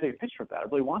said, "Oh, can I take a picture of that? I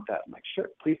really want that." I'm like, "Sure,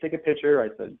 please take a picture." I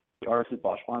said, "The artist is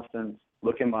Paul Justin.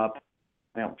 Look him up.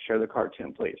 Share the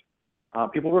cartoon, please."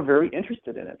 People were very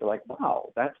interested in it. They're like,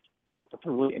 "Wow, that's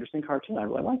a really interesting cartoon. I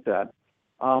really like that."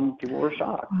 People were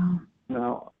shocked. Wow.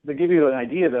 Now, to give you an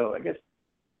idea, though, I guess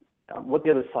what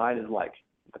the other side is like,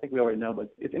 I think we already know, but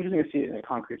it's interesting to see it in a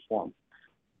concrete form.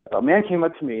 A man came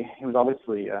up to me. He was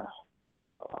obviously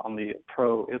on the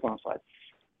pro-Islam side.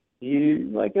 He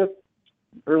like a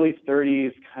early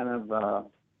 30s kind of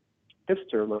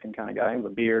hipster-looking kind of guy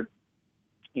with a beard.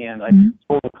 And I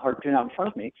pulled the cartoon out in front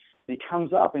of me. And he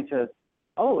comes up and says,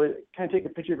 "Oh, can I take a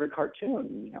picture of your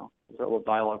cartoon?" So a little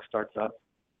dialogue starts up.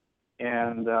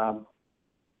 And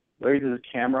there he has his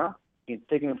camera. He's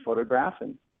taking a photograph.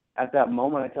 And at that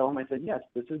moment, I tell him, I said, "Yes,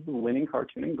 this is the winning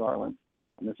cartoon in Garland.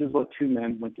 And this is what two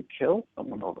men went to kill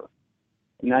someone over."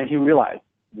 And now he realized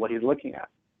what he's looking at.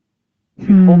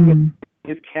 He's holding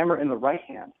his camera in the right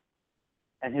hand.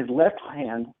 And his left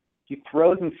hand, he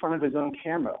throws in front of his own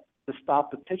camera to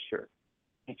stop the picture.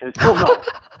 He says, "Oh,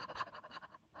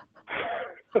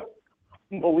 no."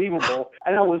 Unbelievable.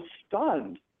 And I was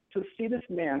stunned to see this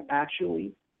man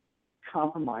actually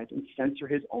compromise and censor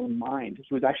his own mind.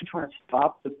 He was actually trying to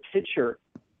stop the picture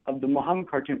of the Muhammad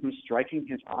cartoon from striking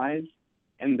his eyes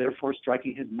and therefore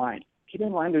striking his mind. Keep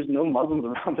in mind, there's no Muslims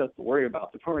around us to worry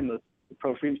about. We're in the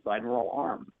pro-freedom side, we're all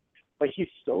armed. But he's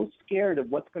so scared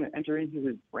of what's going to enter into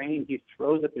his brain, he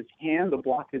throws up his hand to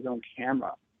block his own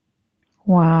camera.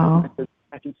 Wow.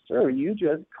 I said, "Sir, you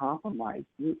just compromised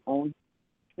your own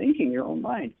thinking, your own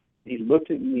mind." And he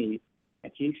looked at me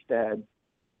and he said,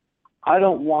 I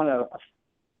don't want to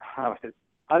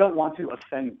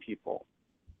offend people,"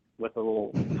 with a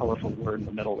little colorful word in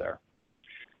the middle there.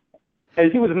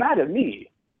 And he was mad at me.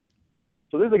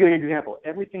 So this is a good example.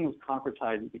 Everything was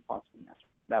concretized because of that.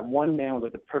 That one man was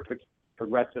like the perfect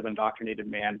progressive indoctrinated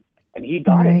man, and he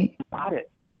got it. He got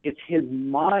it. It's his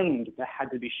mind that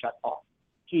had to be shut off.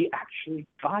 He actually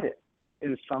got it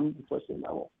in some implicit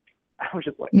level. I was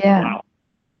just like, wow.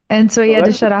 And so he had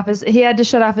to shut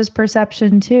off his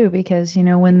perception too, because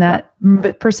when that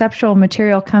perceptual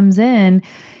material comes in,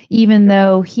 even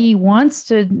though he wants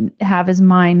to have his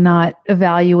mind not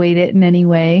evaluate it in any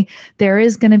way, there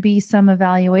is going to be some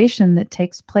evaluation that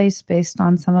takes place based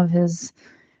on some of his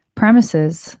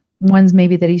premises, ones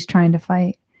maybe that he's trying to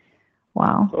fight.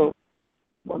 Wow. So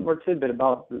one more tidbit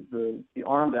about the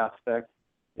armed aspect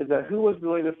is that who was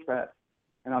really the threat?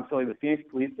 And I'm telling you, the Phoenix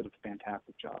police did a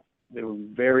fantastic job. They were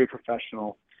very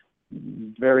professional,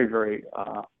 very, very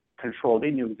controlled.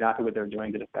 They knew exactly what they were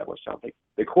doing to establish stuff.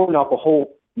 They cordoned off the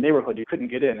whole neighborhood. You couldn't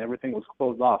get in. Everything was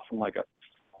closed off from like a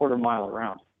quarter mile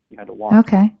around. You had to walk.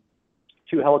 Okay.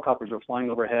 2 helicopters were flying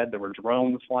overhead. There were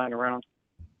drones flying around.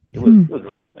 It was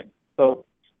really. So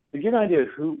to give you an idea of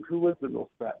who was the real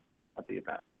threat at the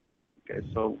event. Okay,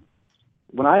 so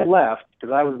when I left,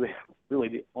 because I was really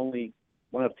the only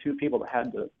one of 2 people that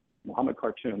had the Muhammad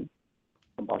cartoon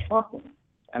from Bashar,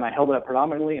 and I held it up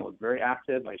predominantly and was very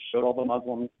active. I showed all the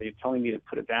Muslims. They were telling me to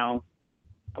put it down.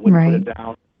 I wouldn't put it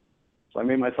down. So I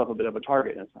made myself a bit of a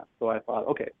target in a sense. So I thought,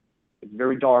 okay, it's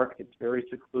very dark. It's very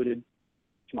secluded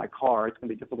to my car. It's going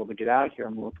to be difficult to get out of here.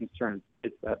 I'm a little concerned.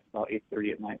 It's at about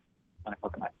 8:30 at night, 9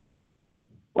 o'clock at night.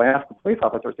 So I asked the police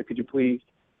officer, I said, "Could you please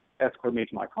escort me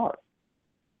to my car?"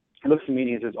 He looks at me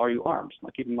and he says, "Are you armed?" Now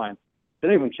keep in mind, they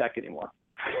don't even check anymore.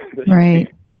 Right.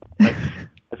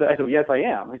 I said, "Yes, I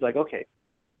am." He's like, "Okay,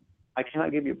 I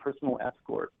cannot give you a personal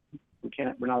escort.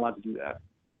 We're not allowed to do that."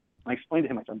 I explained to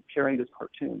him, I said, "I'm carrying this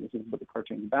cartoon. This is what the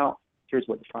cartoon's about. Here's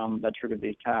what it's from. That triggered the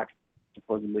attack,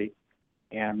 supposedly.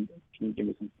 And can you give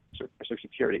me some extra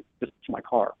security just to my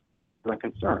car? Because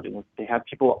I'm concerned. And they have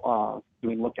people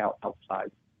doing lookout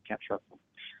outside. Can't trust them."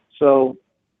 So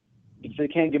he said, "You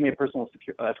can't give me a personal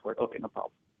escort." Okay, no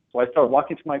problem. So I started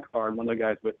walking to my car, and one of the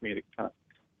guys with me to kind of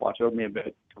watch over me a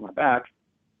bit, on my back.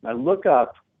 And I look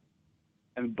up,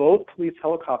 and both police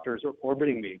helicopters are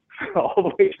orbiting me all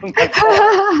the way to my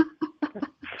car.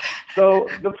 So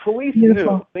the police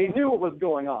knew. They knew what was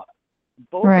going on.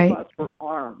 Both of us were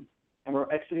armed, and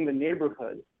were exiting the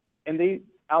neighborhood. And they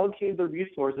allocated their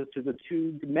resources to the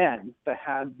 2 men that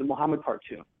had the Muhammad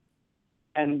cartoon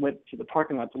and went to the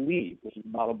parking lot to leave, which is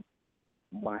about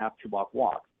a 1.5, 2 block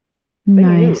walk. They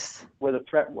knew where the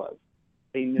threat was.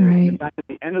 They knew. In fact, at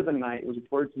the end of the night, it was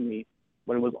reported to me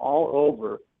when it was all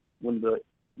over, when the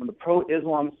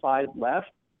pro-Islam side left,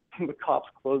 the cops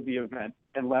closed the event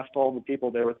and left all the people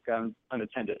there with guns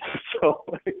unattended. So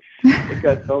it kind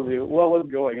of tells you what was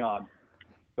going on.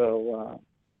 So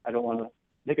I don't want to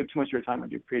take up too much of your time. I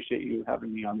do appreciate you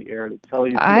having me on the air to tell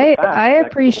you. I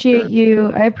appreciate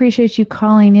you. I appreciate you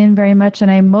calling in very much, and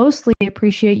I mostly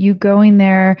appreciate you going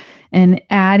there and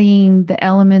adding the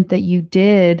element that you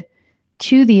did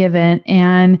to the event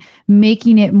and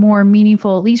making it more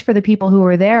meaningful, at least for the people who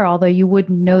were there, although you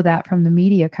wouldn't know that from the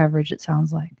media coverage, it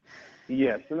sounds like.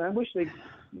 Yes, and I wish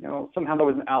somehow there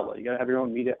was an outlet. You got to have your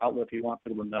own media outlet if you want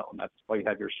people to know, and that's why you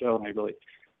have your show, and I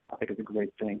think it's a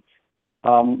great thing.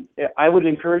 I would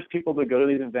encourage people to go to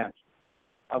these events.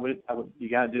 You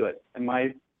got to do it. And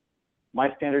my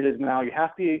standard is now you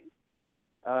have to be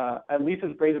at least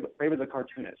as brave as a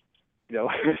cartoonist.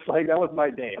 It's like that was my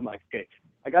day. I'm like, okay,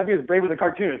 I got to be as brave as a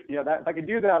cartoonist. If I can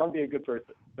do that, I'll be a good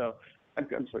person. So I'm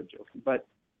sort of joking, but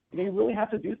you really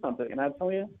have to do something. And I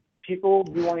tell you, people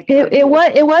do want to hear it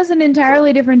was an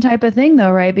entirely different type of thing,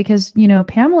 though, right? Because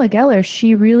Pamela Geller,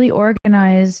 she really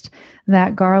organized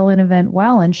that Garland event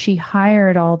well, and she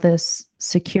hired all this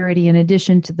security in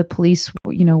addition to the police,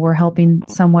 were helping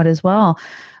somewhat as well.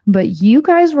 But you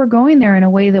guys were going there in a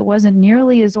way that wasn't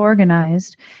nearly as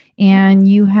organized, and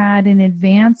you had in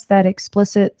advance that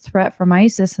explicit threat from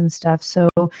ISIS and stuff. So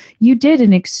you did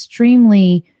an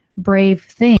extremely brave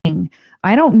thing.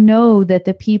 I don't know that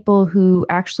the people who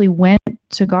actually went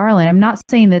to Garland, I'm not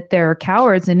saying that they're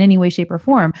cowards in any way, shape, or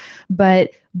form,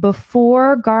 but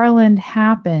before Garland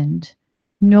happened,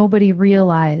 nobody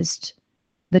realized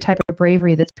the type of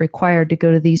bravery that's required to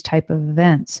go to these type of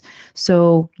events.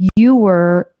 So you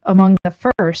were among the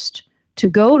first to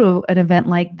go to an event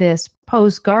like this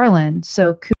post-Garland,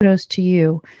 so kudos to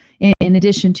you. In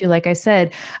addition to, like I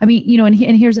said, and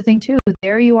here's the thing too,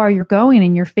 there you are, you're going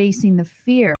and you're facing the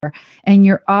fear and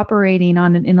you're operating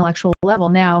on an intellectual level.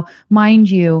 Now,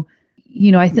 mind you,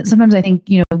 sometimes I think,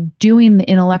 doing the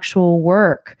intellectual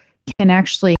work can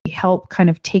actually help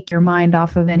kind of take your mind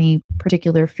off of any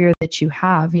particular fear that you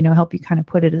have, help you kind of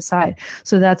put it aside.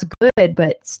 So that's good,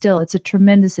 but still, it's a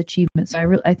tremendous achievement.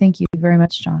 So I thank you very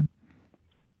much, John.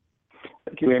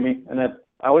 Thank you, Amy. And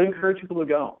I would encourage people to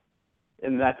go.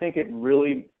 And I think it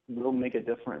really will make a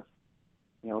difference.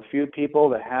 A few people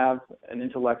that have an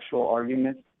intellectual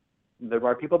argument, there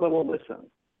are people that will listen,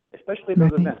 especially at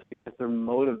those events, because they're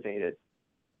motivated,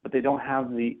 but they don't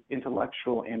have the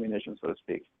intellectual ammunition, so to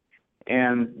speak.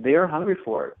 And they are hungry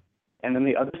for it. And then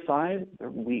the other side, they're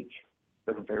weak.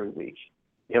 They're very weak.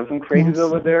 You have some crazies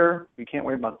over there, you can't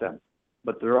worry about them.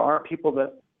 But there are people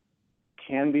that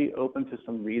can be open to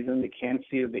some reason. They can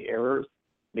see the errors.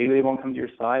 Maybe they won't come to your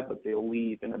side, but they'll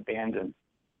leave and abandon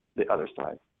the other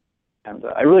side. And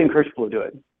I really encourage people to do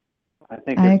it.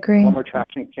 I agree. One more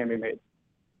traction can be made.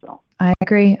 So I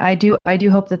agree. I do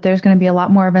hope that there's going to be a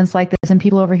lot more events like this, and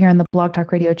people over here in the Blog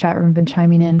Talk Radio chat room have been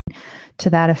chiming in to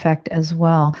that effect as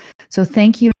well. So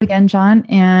thank you again, John.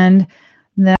 And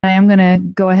then I am going to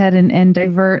go ahead and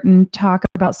divert and talk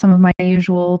about some of my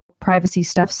usual privacy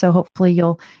stuff. So hopefully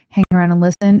you'll hang around and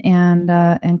listen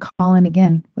and call in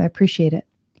again. I appreciate it.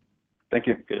 Thank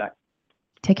you. Good night.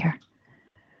 Take care.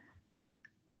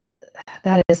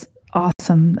 That is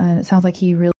awesome. It sounds like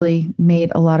he really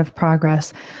made a lot of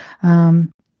progress. Here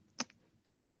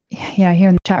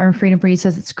in the chat room, Freedom Breed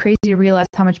says it's crazy to realize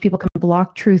how much people can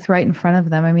block truth right in front of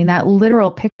them. I mean, that literal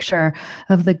picture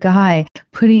of the guy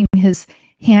putting his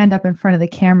hand up in front of the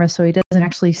camera so he doesn't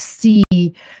actually see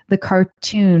the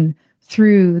cartoon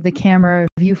through the camera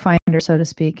viewfinder, so to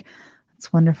speak.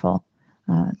 It's wonderful.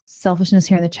 Selfishness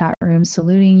here in the chat room,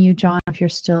 saluting you, John, if you're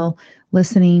still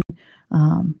listening.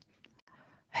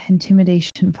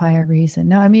 Intimidation via reason.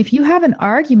 No, if you have an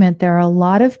argument, there are a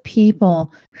lot of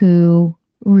people who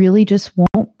really just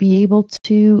won't be able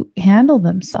to handle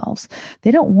themselves.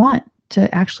 They don't want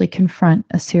to actually confront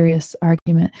a serious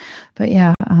argument. But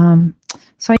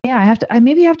I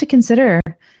maybe have to consider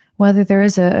whether there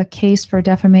is a case for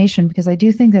defamation, because I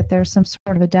do think that there's some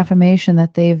sort of a defamation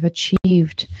that they've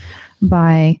achieved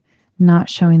by not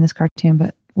showing this cartoon,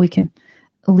 but we can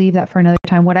leave that for another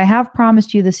time. What I have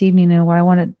promised you this evening and what I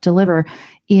want to deliver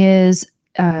is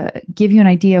give you an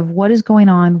idea of what is going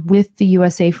on with the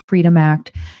USA Freedom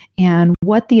Act and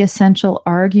what the essential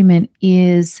argument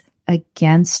is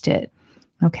against it.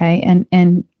 Okay,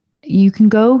 and you can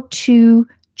go to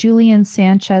Julian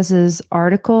Sanchez's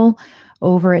article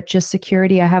over at Just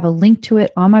Security. I have a link to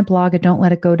it on my blog at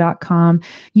don'tletitgo.com.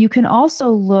 You can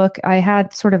also look, I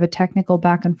had sort of a technical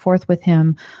back and forth with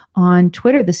him on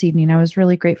Twitter this evening. I was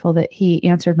really grateful that he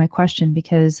answered my question,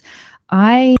 because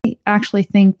I actually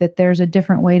think that there's a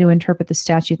different way to interpret the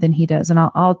statute than he does, and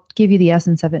I'll give you the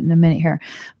essence of it in a minute here,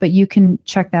 but you can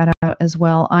check that out as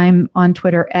well. I'm on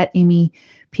Twitter at Amy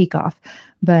Peikoff.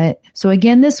 But so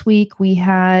again, this week we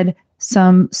had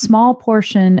some small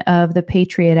portion of the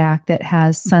Patriot Act that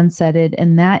has sunsetted,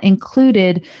 and that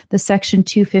included the Section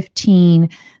 215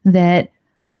 that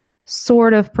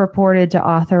sort of purported to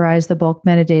authorize the bulk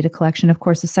metadata collection. Of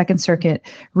course, the Second Circuit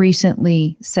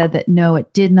recently said that no,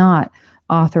 it did not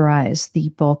authorize the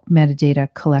bulk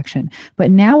metadata collection.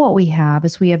 But now what we have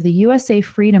is we have the USA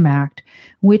Freedom Act,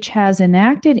 which has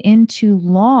enacted into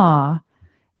law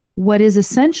what is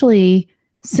essentially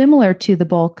similar to the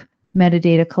bulk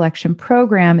metadata collection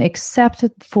program, except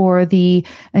for the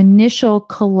initial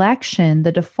collection,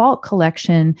 the default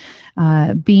collection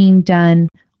being done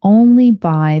only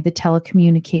by the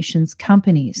telecommunications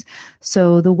companies.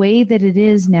 So the way that it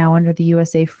is now under the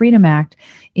USA Freedom Act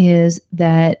is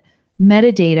that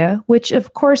metadata, which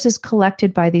of course is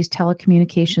collected by these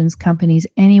telecommunications companies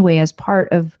anyway as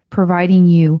part of providing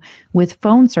you with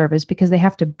phone service, because they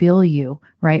have to bill you,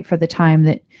 right, for the time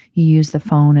that you use the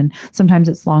phone. And sometimes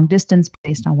it's long distance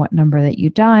based on what number that you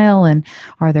dial, and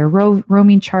are there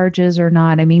roaming charges or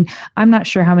not. I mean, I'm not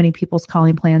sure how many people's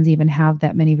calling plans even have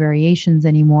that many variations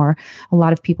anymore. A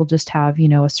lot of people just have,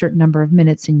 a certain number of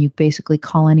minutes and you basically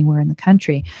call anywhere in the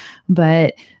country.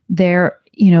 But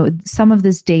some of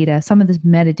this data, some of this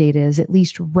metadata is at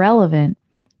least relevant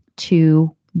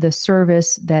to the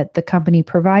service that the company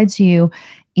provides you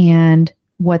and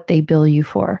what they bill you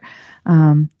for.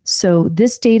 So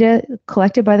this data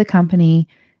collected by the company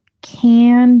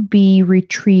can be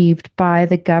retrieved by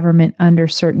the government under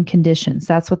certain conditions.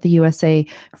 That's what the USA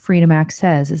Freedom Act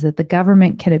says, is that the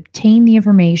government can obtain the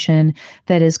information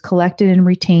that is collected and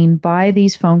retained by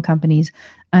these phone companies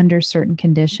under certain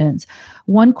conditions.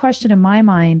 One question in my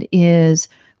mind is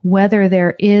whether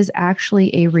there is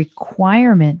actually a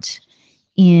requirement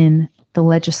in the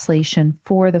legislation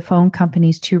for the phone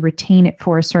companies to retain it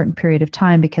for a certain period of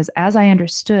time, because as I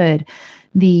understood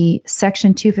the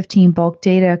Section 215 bulk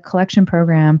data collection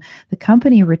program, the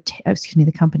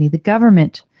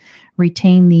government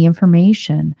retained the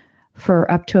information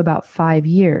for up to about 5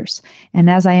 years. And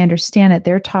as I understand it,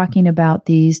 they're talking about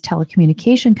these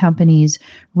telecommunication companies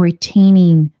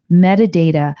retaining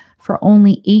metadata for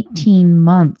only 18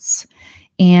 months.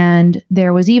 And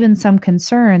there was even some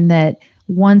concern that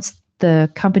once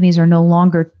the companies are no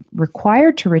longer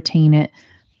required to retain it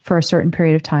for a certain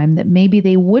period of time, that maybe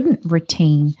they wouldn't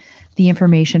retain the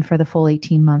information for the full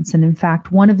 18 months. And in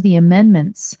fact, one of the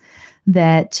amendments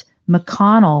that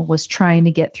McConnell was trying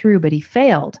to get through, but he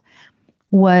failed,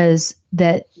 was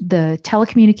that the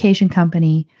telecommunication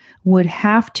company would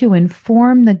have to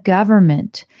inform the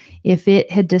government if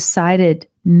it had decided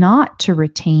not to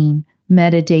retain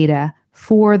metadata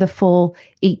for the full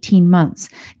 18 months.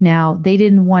 Now, they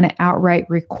didn't want to outright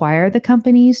require the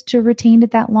companies to retain it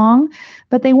that long,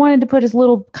 but they wanted to put a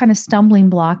little kind of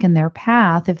stumbling block in their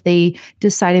path if they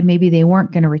decided maybe they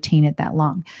weren't going to retain it that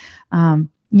long.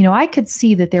 I could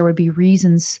see that there would be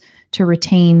reasons to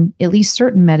retain at least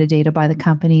certain metadata by the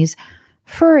companies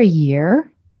for a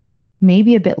year,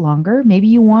 maybe a bit longer. Maybe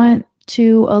you want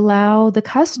to allow the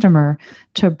customer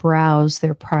to browse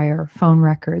their prior phone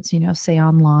records, say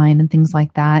online and things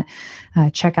like that,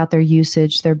 check out their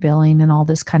usage, their billing, and all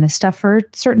this kind of stuff for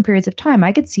certain periods of time.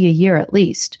 I could see a year at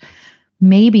least,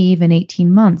 maybe even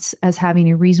 18 months as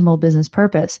having a reasonable business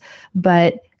purpose.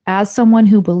 But as someone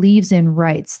who believes in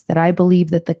rights, that I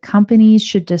believe that the companies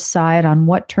should decide on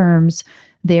what terms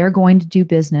they are going to do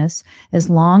business, as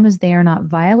long as they are not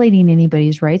violating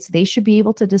anybody's rights, they should be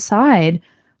able to decide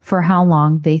for how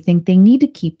long they think they need to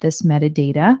keep this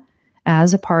metadata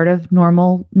as a part of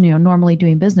normally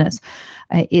doing business.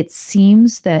 It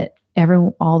seems that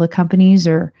all the companies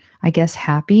are, I guess,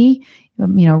 happy,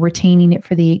 retaining it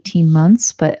for the 18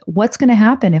 months. But what's going to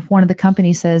happen if one of the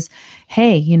companies says,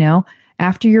 hey,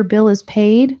 after your bill is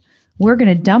paid, we're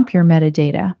going to dump your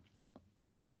metadata?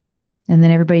 And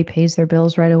then everybody pays their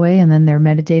bills right away, and then their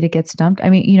metadata gets dumped. I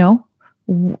mean,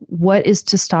 what is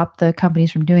to stop the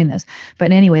companies from doing this?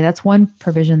 But anyway, that's one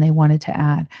provision they wanted to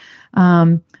add.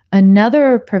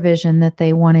 Another provision that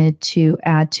they wanted to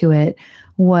add to it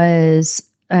was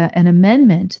an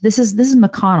amendment. This is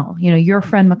McConnell. Your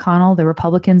friend McConnell, the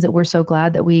Republicans that we're so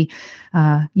glad that we,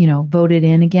 voted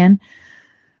in again.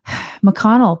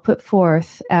 McConnell put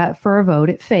forth for a vote.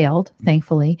 It failed,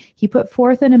 thankfully. He put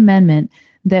forth an amendment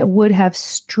that would have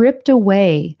stripped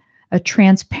away a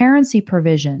transparency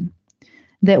provision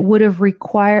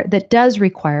that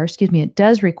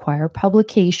does require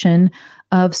publication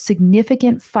of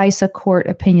significant FISA court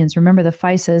opinions. Remember, the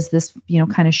FISA is this,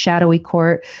 kind of shadowy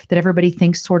court that everybody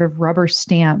thinks sort of rubber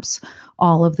stamps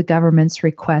all of the government's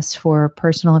requests for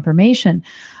personal information.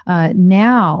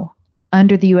 Now,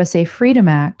 under the USA Freedom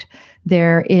Act,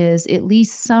 there is at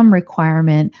least some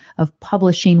requirement of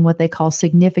publishing what they call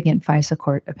significant FISA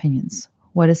court opinions.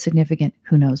 What is significant?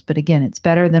 Who knows? But again, it's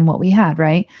better than what we had,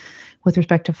 right, with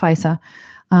respect to FISA.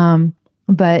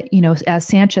 But, as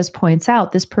Sanchez points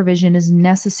out, this provision is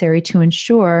necessary to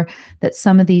ensure that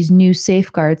some of these new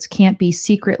safeguards can't be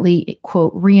secretly,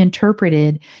 quote,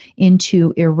 reinterpreted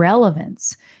into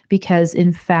irrelevance. Because,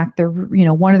 in fact,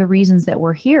 one of the reasons that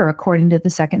we're here, according to the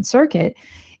Second Circuit,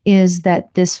 is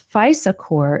that this FISA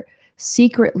court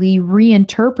secretly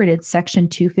reinterpreted Section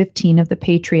 215 of the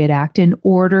Patriot Act in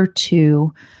order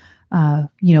to,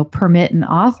 permit and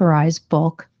authorize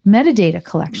bulk metadata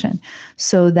collection.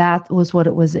 So that was what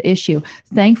it was at issue.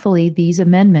 Thankfully, these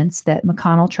amendments that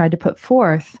McConnell tried to put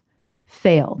forth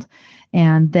failed.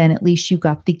 And then at least you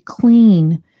got the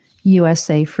clean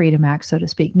USA Freedom Act, so to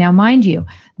speak. Now, mind you,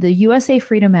 the USA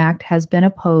Freedom Act has been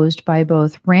opposed by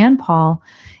both Rand Paul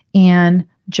and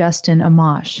Justin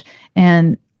Amash.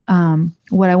 And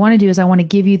what I want to do is I want to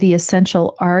give you the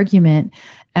essential argument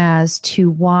as to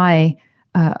why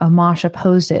Amash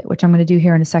opposed it, which I'm going to do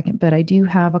here in a second. But I do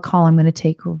have a call I'm going to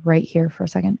take right here for a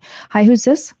second. Hi, who's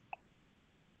this?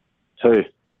 Hey,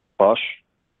 Bosch.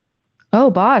 Oh,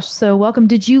 Bosch. So welcome.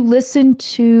 Did you listen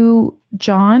to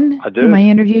John, I did. whom I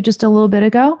interviewed just a little bit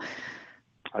ago?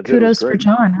 I did. Kudos for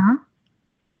John, huh?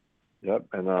 Yep.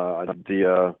 And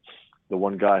the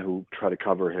one guy who tried to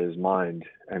cover his mind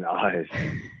and eyes.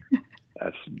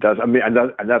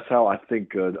 That's how I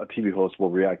think a TV host will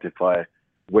react if I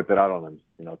whip it out on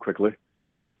them, quickly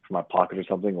from my pocket or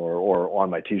something, or on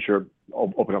my T-shirt,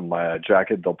 open up my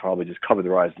jacket. They'll probably just cover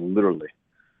their eyes, literally.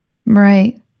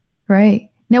 Right.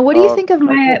 Now, what do you think of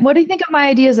my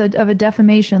ideas of a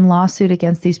defamation lawsuit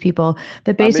against these people?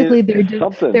 That basically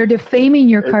they're defaming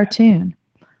your cartoon.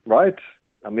 Right.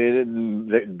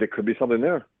 There could be something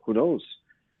there. Who knows?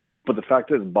 But the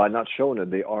fact is, by not showing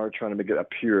it, they are trying to make it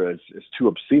appear as too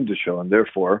obscene to show, and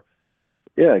therefore,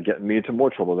 getting me into more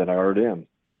trouble than I already am.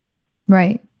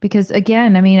 Right. Because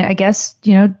again, I guess,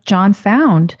 John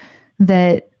found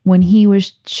that when he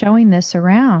was showing this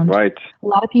around, right, a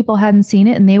lot of people hadn't seen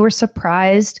it and they were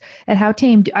surprised at how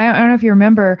tame. I don't know if you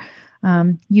remember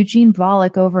Eugene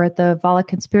Volokh over at the Volokh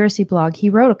Conspiracy blog. He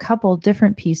wrote a couple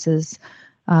different pieces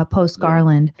post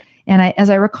Garland. And as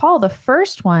I recall, the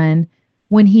first one,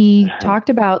 when he talked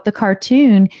about the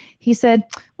cartoon, he said,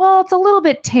 well, it's a little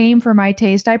bit tame for my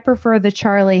taste. I prefer the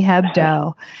Charlie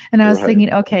Hebdo. And I was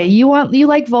thinking, okay, you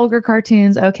like vulgar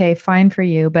cartoons. Okay, fine for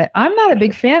you. But I'm not a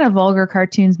big fan of vulgar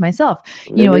cartoons myself.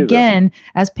 Again,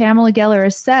 as Pamela Geller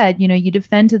has said, you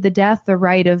defend to the death the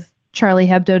right of Charlie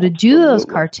Hebdo to do those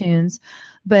cartoons.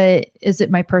 But is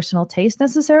it my personal taste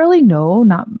necessarily? No,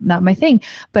 not my thing.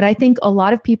 But I think a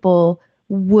lot of people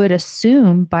would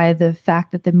assume, by the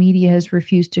fact that the media has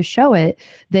refused to show it,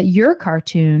 that your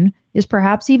cartoon is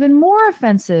perhaps even more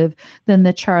offensive than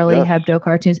the Charlie Hebdo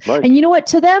cartoons. Right. And you know what?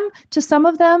 To some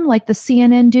of them, like the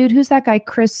CNN dude, who's that guy,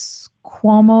 Chris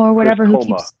Cuomo or whatever, who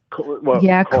keeps,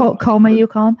 Coma, you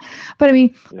call him. But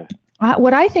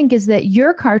what I think is that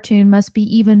your cartoon must be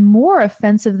even more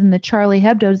offensive than the Charlie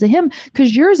Hebdos to him,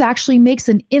 because yours actually makes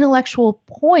an intellectual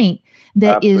point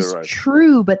that is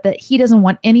true, but that he doesn't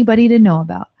want anybody to know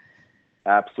about.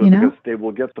 Absolutely, because they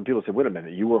will get some people say, "Wait a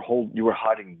minute, you were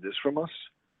hiding this from us."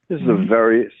 This is a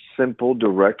very simple,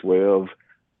 direct way of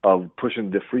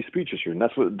pushing the free speech issue, and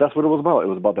that's what it was about. It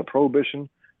was about the prohibition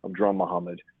of John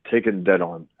Muhammad, taken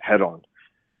head on,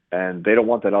 and they don't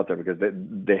want that out there because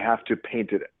they have to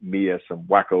paint me as some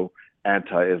wacko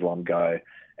anti-Islam guy,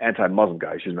 anti-Muslim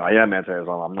guy. Excuse me, I am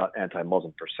anti-Islam. I'm not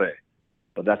anti-Muslim per se,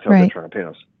 but that's how they're trying to paint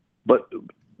us. But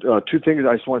two things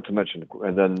I just wanted to mention,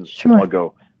 and then I'll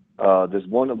go. There's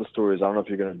one of the stories, I don't know if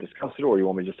you're going to discuss it or you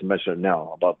want me just to mention it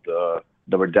now, about the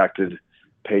redacted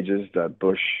pages that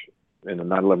Bush, in the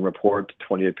 9/11 report,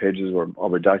 28 pages were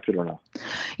all redacted or not?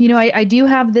 I do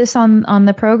have this on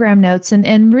the program notes,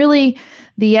 and really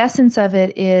the essence of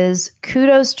it is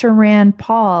kudos to Rand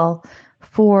Paul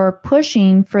for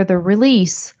pushing for the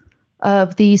release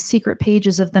of these secret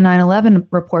pages of the 9/11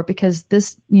 report, because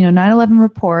this, 9/11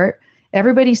 report,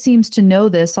 everybody seems to know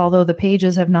this, although the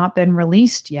pages have not been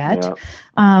released yet,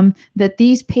 that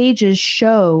these pages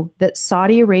show that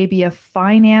Saudi Arabia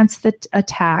financed the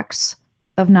attacks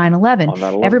of 9/11. On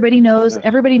 9/11. Everybody knows. Yes.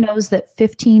 Everybody knows that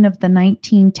 15 of the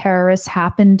 19 terrorists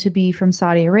happened to be from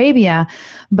Saudi Arabia.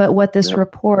 But what this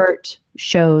report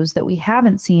shows that we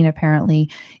haven't seen apparently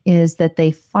is that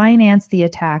they financed the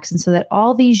attacks, and so that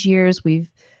all these years we've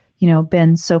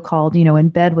been so-called, in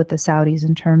bed with the Saudis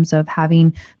in terms of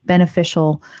having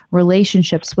beneficial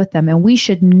relationships with them. And we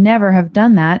should never have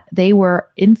done that. They were,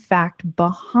 in fact,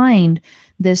 behind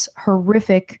this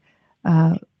horrific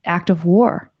act of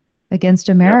war against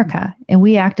America. And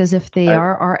we act as if they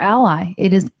are our ally.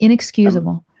 It is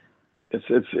inexcusable. It's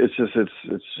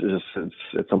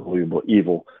unbelievable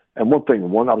evil. And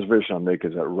one observation I'll make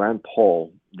is that Rand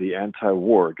Paul, the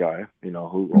anti-war guy,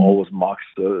 who always mocks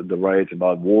the right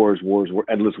about wars,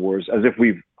 endless wars, as if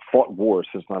we've fought wars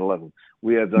since 9/11.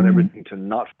 We have done everything to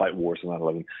not fight wars since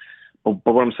 9/11. But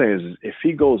what I'm saying is, if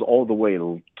he goes all the way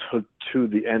to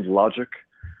the end logic,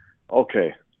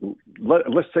 okay,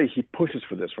 let's say he pushes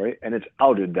for this, right? And it's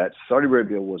outed that Saudi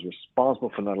Arabia was responsible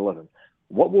for 9/11.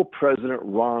 What will President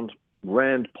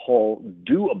Rand Paul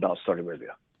do about Saudi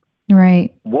Arabia?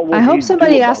 Right. I hope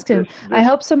somebody asked him. I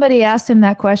hope somebody asked him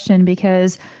that question,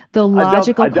 because the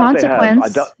logical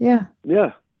consequence.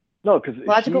 No, because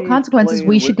logical consequence is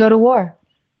we should go to war.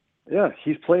 Yeah,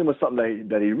 he's playing with something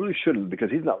that he really shouldn't,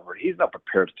 because he's not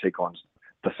prepared to take on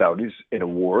the Saudis in a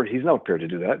war. He's not prepared to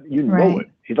do that. Know it.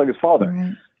 He's like his father.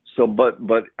 Right. So,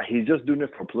 but he's just doing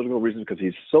it for political reasons, because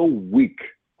he's so weak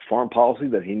foreign policy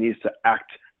that he needs to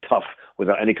act tough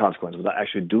without any consequence, without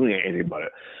actually doing anything about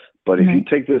it. But if you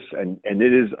take this and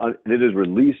it is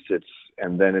released,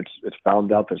 and then it's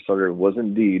found out that Saudi Arabia was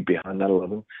indeed behind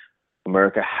 9/11,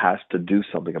 America has to do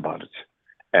something about it.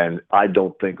 And I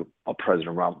don't think a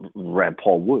President Rand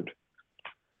Paul would.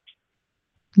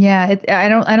 Yeah, I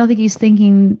don't think he's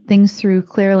thinking things through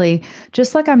clearly.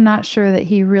 Just like I'm not sure that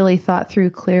he really thought through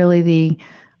clearly the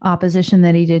opposition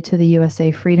that he did to the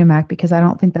USA Freedom Act, because I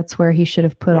don't think that's where he should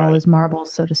have put all his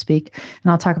marbles, so to speak.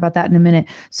 And I'll talk about that in a minute.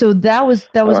 So that was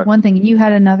one thing. You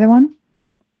had another one?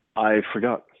 I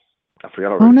forgot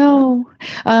already. Oh no.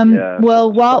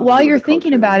 Well, while you're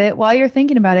thinking about it,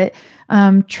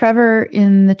 Trevor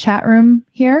in the chat room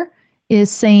here is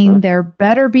saying there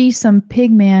better be some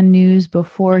Pigman news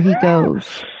before he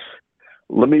goes.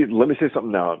 Let me say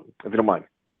something now, if you don't mind.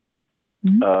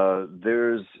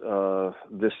 There's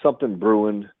something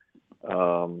brewing,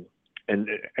 and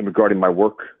regarding my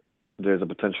work, there's a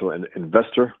potential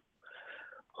investor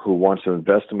who wants to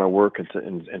invest in my work in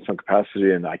some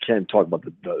capacity, and I can't talk about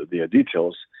the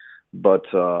details, but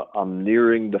I'm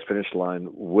nearing the finish line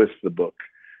with the book.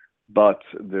 But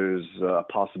there's a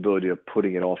possibility of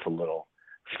putting it off a little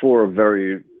for a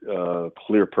very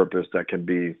clear purpose that can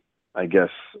be, I guess,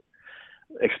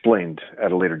 explained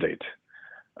at a later date.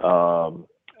 And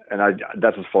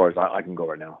that's as far as I can go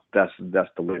right now. That's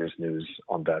the latest news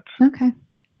on that. Okay.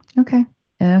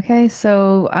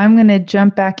 So I'm going to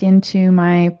jump back into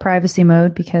my privacy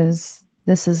mode, because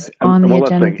this is on the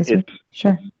agenda this week.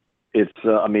 Sure. It's,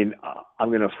 I'm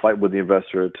going to fight with the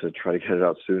investor to try to get it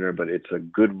out sooner, but it's a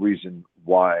good reason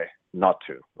why not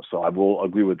to. So I will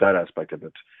agree with that aspect of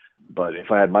it. But if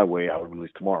I had my way, I would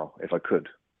release tomorrow if I could,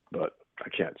 but I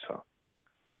can't. So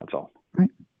that's all.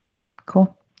 Right.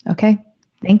 Cool. Okay.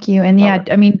 Thank you. And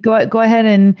go ahead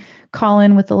and call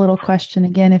in with a little question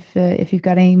again if you've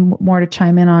got any more to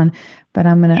chime in on. But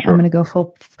I'm gonna go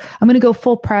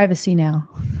full privacy now.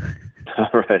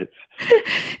 All right.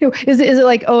 Is it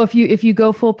like, if you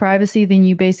go full privacy, then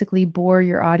you basically bore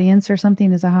your audience or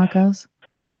something? Is that how it goes?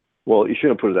 Well, you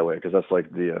shouldn't put it that way, because that's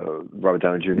like the Robert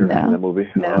Downey Jr. in that movie.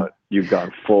 No. You've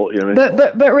gone full. You know what I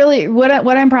mean? But really, what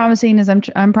I'm promising is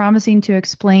I'm promising to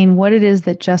explain what it is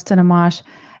that Justin Amash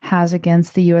has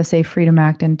against the USA Freedom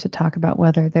Act, and to talk about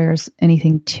whether there's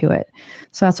anything to it.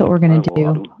 So that's what we're going to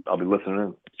do. I'll be listening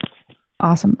in.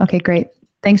 Awesome. Okay, great.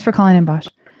 Thanks for calling in, Bosch.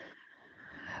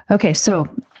 Okay, so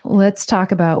let's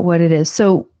talk about what it is.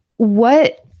 So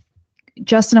what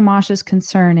Justin Amash's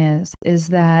concern is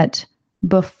that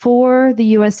before the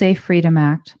USA Freedom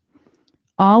Act,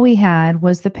 all we had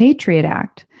was the Patriot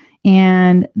Act.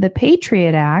 And the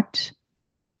Patriot Act,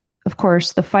 of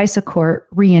course, the FISA court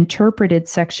reinterpreted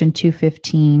Section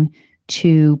 215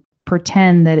 to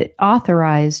pretend that it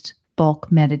authorized bulk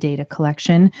metadata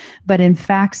collection, but in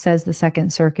fact, says the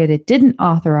Second Circuit, it didn't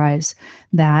authorize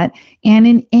that. And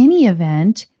in any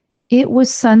event, it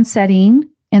was sunsetting,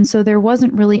 and so there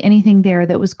wasn't really anything there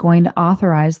that was going to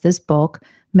authorize this bulk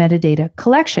metadata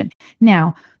collection.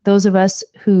 Now, those of us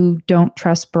who don't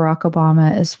trust Barack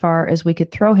Obama as far as we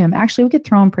could throw him, actually we could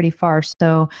throw him pretty far.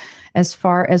 So as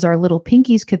far as our little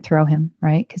pinkies could throw him,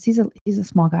 right? Because he's a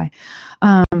small guy.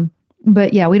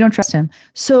 But yeah, we don't trust him.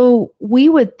 So we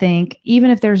would think, even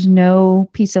if there's no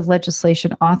piece of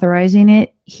legislation authorizing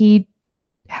it, he'd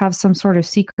have some sort of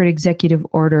secret executive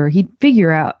order. He'd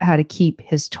figure out how to keep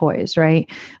his toys, right?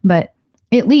 But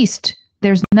at least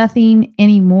there's nothing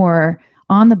anymore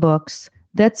on the books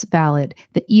that's valid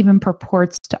that even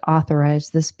purports to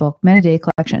authorize this bulk metadata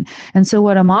collection. And so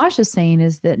what Amash is saying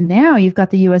is that now you've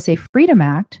got the USA Freedom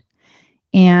Act,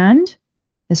 and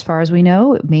as far as we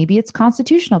know, maybe it's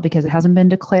constitutional because it hasn't been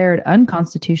declared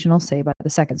unconstitutional, say, by the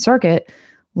Second Circuit,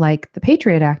 like the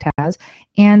Patriot Act has.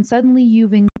 And suddenly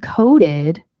you've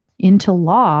encoded into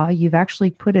law, you've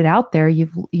actually put it out there,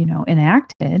 you've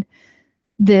enacted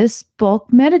this bulk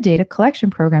metadata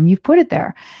collection program. You've put it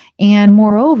there. And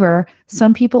moreover,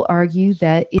 some people argue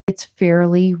that it's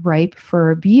fairly ripe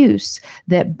for abuse,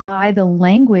 that by the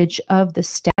language of the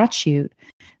statute,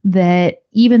 that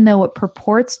even though it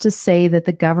purports to say that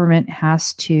the government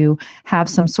has to have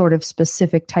some sort of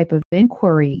specific type of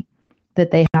inquiry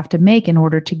that they have to make in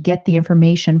order to get the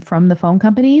information from the phone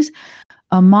companies,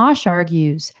 Amash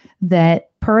argues that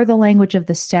per the language of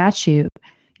the statute,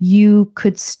 you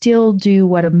could still do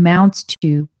what amounts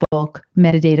to bulk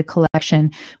metadata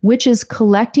collection, which is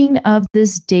collecting of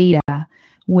this data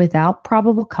without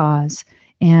probable cause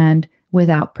and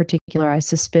without particularized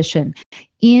suspicion.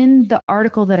 In the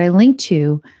article that I linked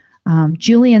to,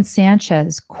 Julian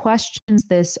Sanchez questions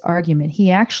this argument.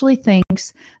 He actually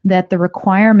thinks that the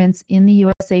requirements in the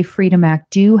USA Freedom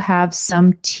Act do have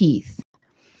some teeth.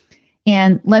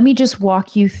 And let me just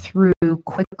walk you through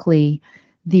quickly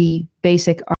the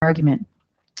basic argument.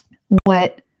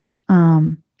 What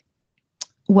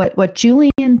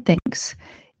Julian thinks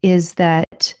is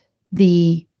that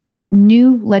the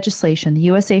new legislation, the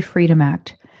USA Freedom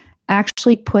Act,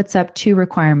 actually puts up two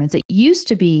requirements. It used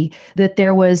to be that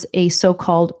there was a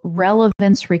so-called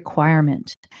relevance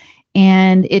requirement.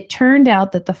 And it turned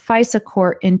out that the FISA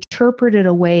court interpreted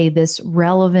away this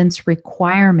relevance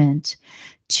requirement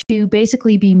to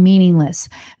basically be meaningless,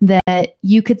 that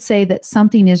you could say that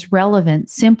something is relevant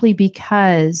simply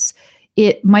because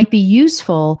it might be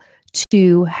useful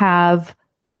to have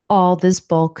all this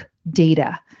bulk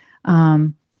data.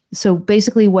 So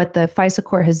basically what the FISA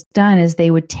court has done is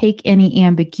they would take any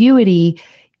ambiguity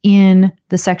in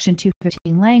the Section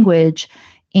 215 language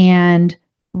and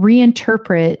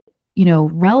reinterpret,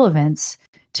 relevance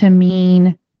to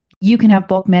mean you can have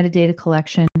bulk metadata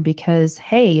collection because,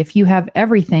 hey, if you have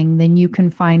everything, then you can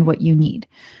find what you need,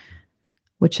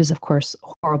 which is, of course,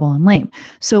 horrible and lame.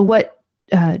 So what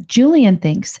Julian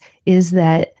thinks is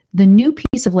that the new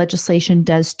piece of legislation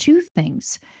does two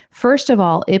things. First of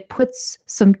all, it puts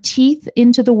some teeth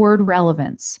into the word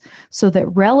relevance so that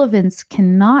relevance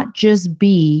cannot just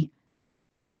be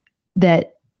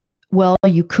that, well,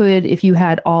 you could, if you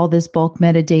had all this bulk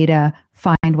metadata,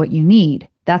 find what you need.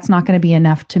 That's not going to be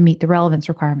enough to meet the relevance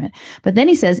requirement. But then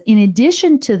he says, in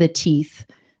addition to the teeth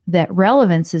that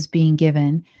relevance is being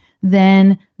given,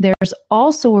 then there's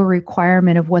also a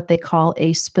requirement of what they call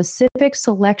a specific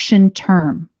selection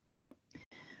term.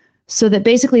 So that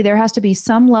basically there has to be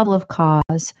some level of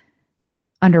cause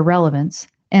under relevance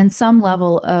and some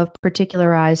level of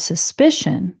particularized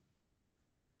suspicion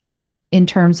in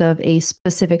terms of a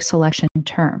specific selection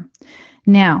term.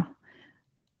 Now,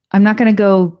 I'm not going to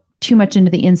go too much into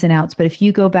the ins and outs, but if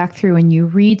you go back through and you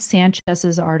read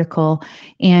Sanchez's article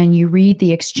and you read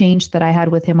the exchange that I had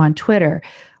with him on Twitter,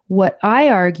 what I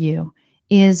argue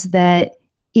is that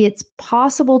it's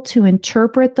possible to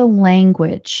interpret the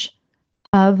language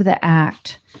of the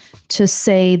act to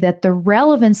say that the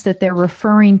relevance that they're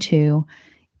referring to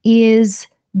is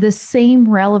the same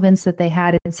relevance that they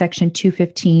had in Section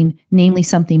 215, namely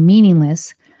something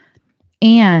meaningless,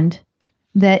 and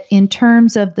that in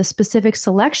terms of the specific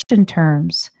selection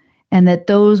terms, and that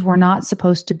those were not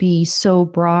supposed to be so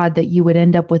broad that you would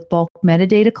end up with bulk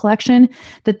metadata collection,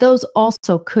 that those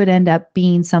also could end up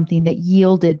being something that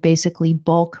yielded basically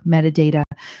bulk metadata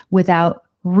without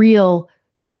real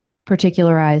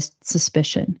particularized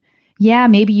suspicion. Yeah,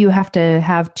 maybe you have to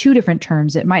have two different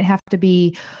terms. It might have to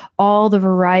be all the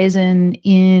Verizon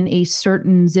in a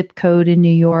certain zip code in New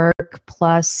York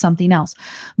plus something else.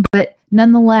 But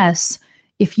nonetheless,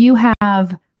 if you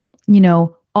have,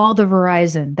 all the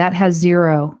Verizon, that has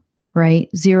zero, right?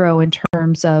 Zero in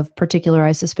terms of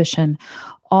particularized suspicion.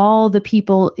 All the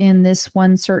people in this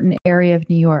one certain area of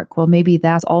New York, well, maybe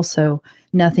that's also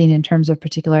nothing in terms of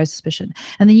particularized suspicion.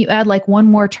 And then you add like one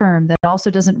more term that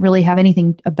also doesn't really have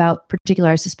anything about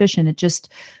particularized suspicion. It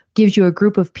just gives you a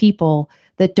group of people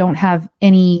that don't have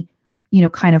any,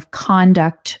 kind of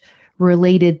conduct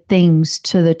related things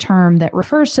to the term that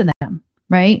refers to them,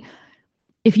 right?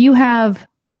 If you have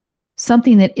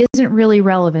something that isn't really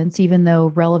relevance, even though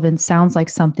relevance sounds like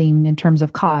something in terms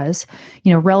of cause.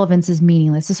 Relevance is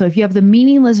meaningless. So if you have the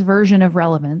meaningless version of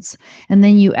relevance, and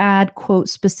then you add, quote,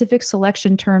 specific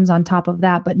selection terms on top of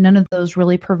that, but none of those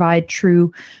really provide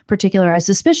true particularized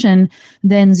suspicion,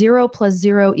 then 0 plus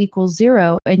 0 equals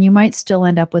 0, and you might still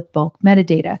end up with bulk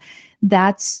metadata.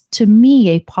 That's, to me,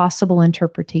 a possible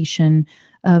interpretation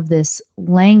of this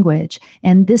language.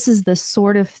 And this is the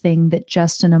sort of thing that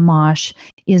Justin Amash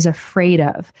is afraid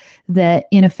of, that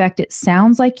in effect, it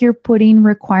sounds like you're putting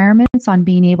requirements on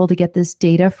being able to get this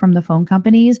data from the phone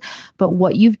companies. But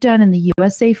what you've done in the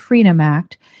USA Freedom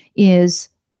Act is,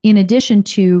 in addition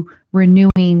to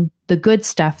renewing the good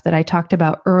stuff that I talked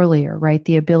about earlier, right?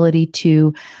 The ability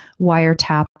to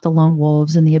wiretap the lone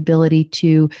wolves and the ability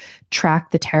to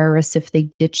track the terrorists if they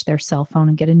ditch their cell phone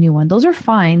and get a new one. Those are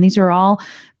fine. These are all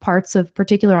parts of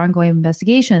particular ongoing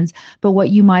investigations. But what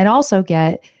you might also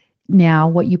get now,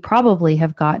 what you probably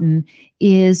have gotten,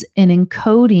 is an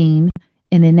encoding,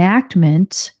 an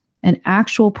enactment, an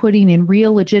actual putting in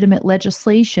real legitimate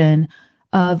legislation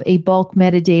of a bulk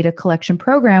metadata collection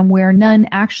program where none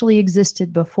actually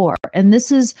existed before. And this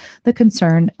is the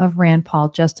concern of Rand Paul,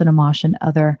 Justin Amash, and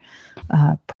other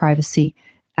privacy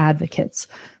advocates.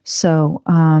 So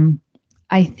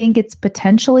I think it's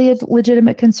potentially a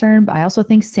legitimate concern, but I also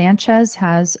think Sanchez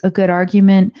has a good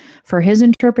argument for his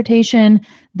interpretation.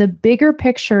 The bigger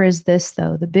picture is this,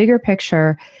 though. The bigger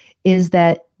picture is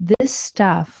that this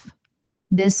stuff,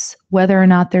 this, whether or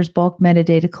not there's bulk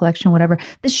metadata collection, whatever,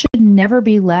 this should never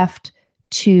be left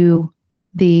to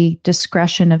the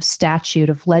discretion of statute,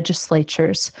 of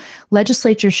legislatures.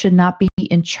 Legislatures should not be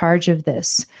in charge of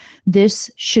this. This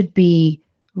should be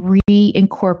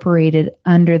reincorporated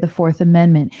under the Fourth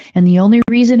Amendment. And the only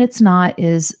reason it's not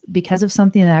is because of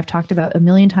something that I've talked about a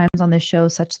million times on this show,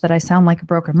 such that I sound like a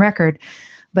broken record.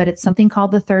 But it's something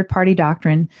called the third-party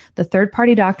doctrine. The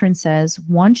third-party doctrine says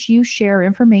once you share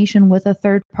information with a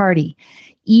third party,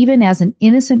 even as an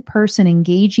innocent person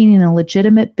engaging in a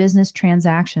legitimate business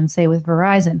transaction, say with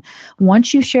Verizon,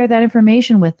 once you share that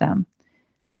information with them,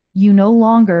 you no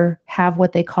longer have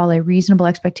what they call a reasonable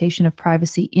expectation of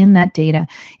privacy in that data.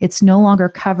 It's no longer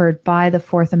covered by the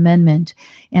Fourth Amendment.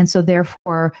 And so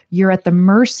therefore, you're at the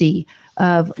mercy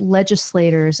of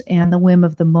legislators and the whim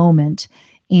of the moment,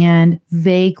 and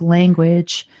vague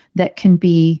language that can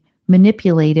be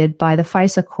manipulated by the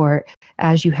FISA court,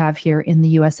 as you have here in the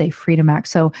USA Freedom Act.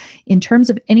 So in terms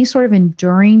of any sort of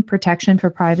enduring protection for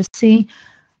privacy,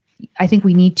 I think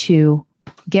we need to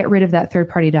get rid of that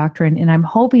third-party doctrine. And I'm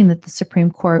hoping that the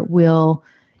Supreme Court will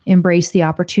embrace the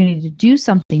opportunity to do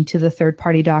something to the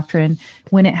third-party doctrine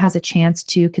when it has a chance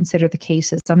to consider the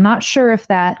cases. I'm not sure if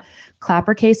that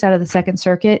Clapper case out of the Second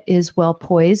Circuit is well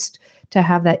poised to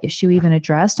have that issue even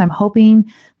addressed. I'm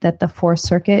hoping that the Fourth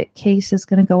Circuit case is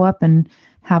going to go up and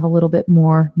have a little bit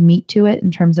more meat to it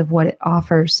in terms of what it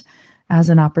offers as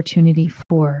an opportunity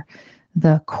for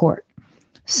the court.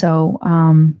 So,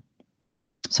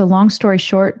 so long story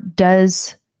short,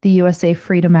 does the USA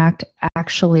Freedom Act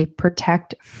actually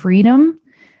protect freedom?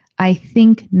 I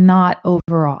think not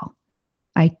overall.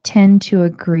 I tend to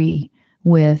agree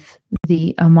with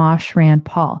the Amash Rand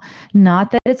Paul.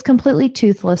 Not that it's completely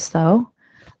toothless, though.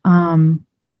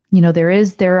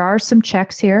 There are some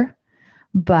checks here,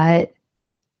 but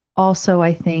also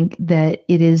I think that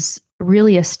it is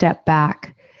really a step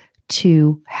back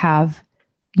to have,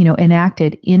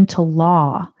 enacted into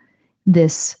law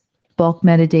this bulk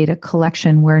metadata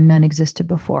collection where none existed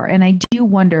before. And I do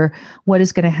wonder what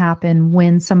is going to happen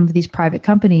when some of these private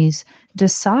companies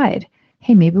decide,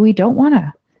 hey, maybe we don't want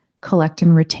to collect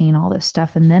and retain all this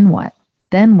stuff, and then what?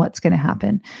 Then what's going to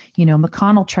happen?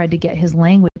 McConnell tried to get his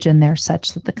language in there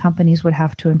such that the companies would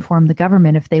have to inform the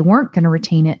government if they weren't going to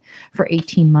retain it for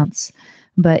 18 months.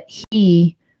 But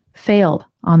he failed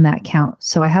on that count.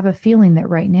 So I have a feeling that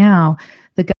right now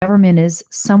the government is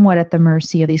somewhat at the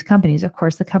mercy of these companies. Of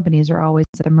course, the companies are always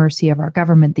at the mercy of our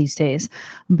government these days,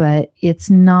 but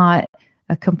it's not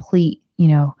a complete,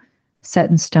 set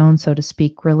in stone, so to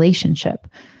speak, relationship.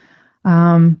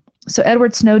 So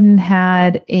Edward Snowden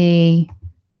had a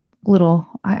little,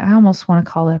 I almost want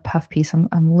to call it a puff piece. I'm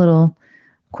a little,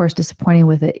 of course, disappointed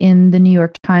with it. In the New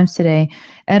York Times today,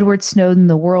 Edward Snowden,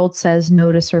 the world says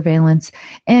no to surveillance.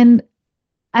 And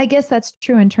I guess that's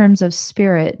true in terms of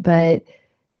spirit, but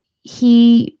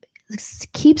he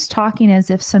keeps talking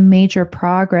as if some major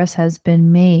progress has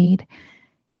been made.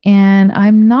 And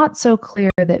I'm not so clear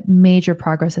that major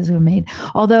progress has been made.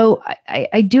 Although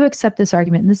I do accept this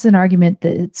argument, and this is an argument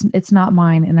that it's not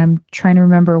mine, and I'm trying to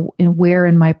remember where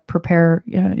in my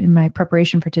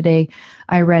preparation for today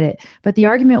I read it. But the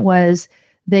argument was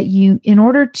that in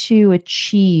order to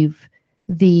achieve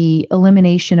the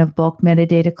elimination of bulk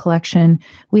metadata collection,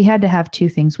 we had to have two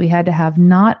things. We had to have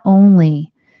not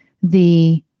only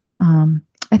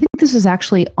I think this is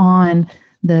actually on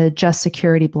the Just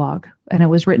Security blog, and it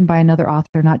was written by another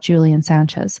author, not Julian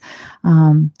Sanchez.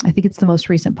 I think it's the most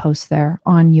recent post there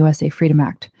on USA Freedom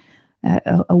Act.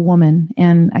 A woman,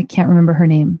 and I can't remember her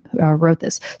name, wrote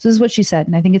this. So this is what she said,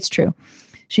 and I think it's true.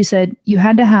 She said, you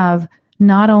had to have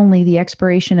not only the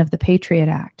expiration of the Patriot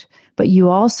Act, but you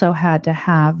also had to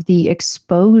have the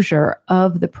exposure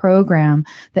of the program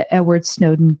that Edward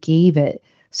Snowden gave it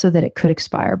so that it could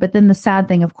expire. But then the sad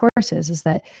thing, of course, is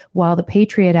that while the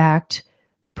Patriot Act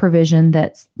provision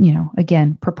that's,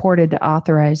 again, purported to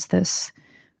authorize this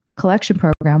collection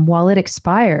program, while it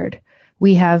expired,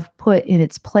 we have put in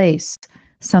its place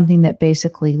something that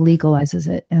basically legalizes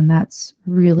it. And that's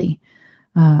really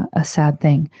a sad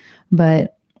thing.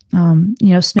 But,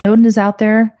 Snowden is out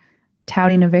there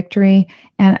touting a victory.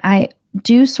 And I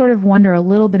do sort of wonder a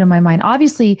little bit in my mind.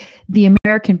 Obviously, the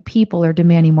American people are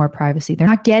demanding more privacy. They're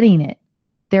not getting it.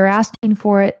 They're asking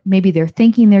for it. Maybe they're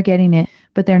thinking they're getting it,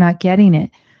 but they're not getting it.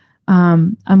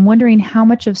 I'm wondering how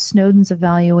much of Snowden's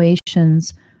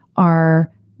evaluations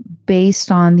are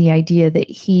based on the idea that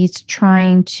he's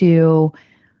trying to,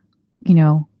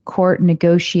 court and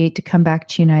negotiate to come back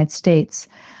to the United States.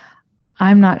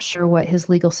 I'm not sure what his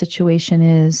legal situation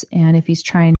is, and if he's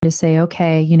trying to say,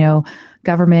 okay,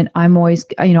 government, I'm going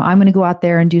to go out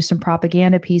there and do some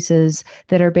propaganda pieces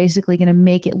that are basically going to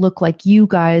make it look like you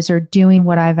guys are doing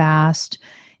what I've asked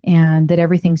and that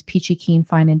everything's peachy keen,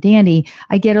 fine and dandy.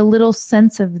 I get a little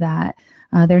sense of that.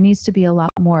 There needs to be a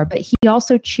lot more. But he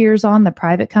also cheers on the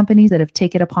private companies that have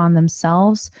taken it upon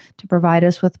themselves to provide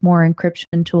us with more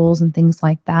encryption tools and things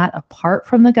like that, apart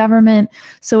from the government.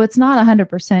 So it's not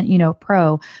 100%,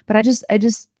 pro. But I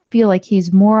just feel like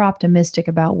he's more optimistic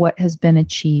about what has been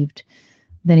achieved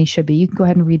than he should be. You can go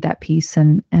ahead and read that piece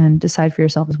and decide for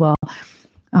yourself as well.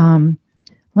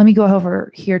 Let me go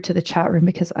over here to the chat room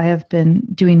because I have been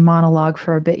doing monologue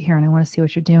for a bit here and I want to see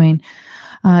what you're doing.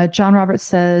 John Roberts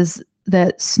says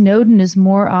that Snowden is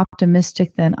more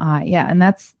optimistic than I. Yeah, and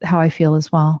that's how I feel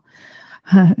as well.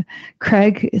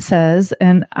 Craig says,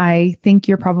 and I think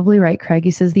you're probably right, Craig.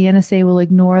 He says the NSA will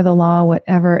ignore the law,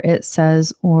 whatever it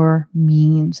says or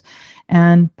means.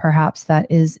 And perhaps that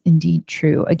is indeed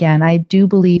true. Again, I do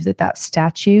believe that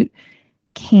statute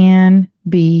can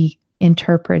be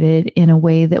interpreted in a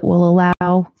way that will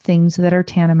allow things that are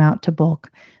tantamount to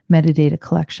bulk metadata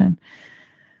collection.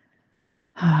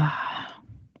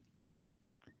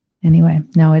 Anyway,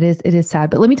 no, it is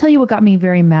sad. But let me tell you what got me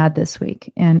very mad this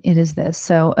week, and it is this.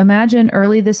 So imagine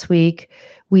early this week,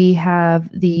 we have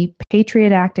the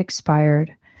Patriot Act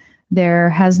expired. There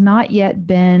has not yet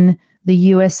been the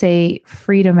USA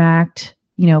Freedom Act,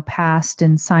 passed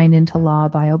and signed into law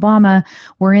by Obama.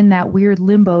 We're in that weird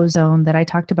limbo zone that I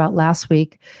talked about last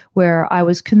week, where I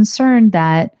was concerned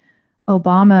that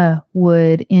Obama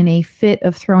would, in a fit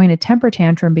of throwing a temper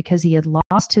tantrum because he had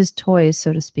lost his toys,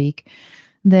 so to speak,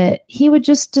 that he would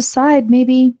just decide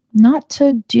maybe not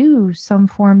to do some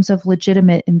forms of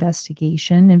legitimate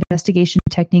investigation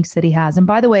techniques that he has. And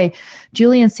by the way,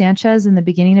 Julian Sanchez, in the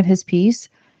beginning of his piece,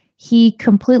 he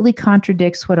completely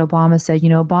contradicts what Obama said.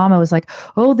 Obama was like,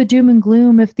 oh, the doom and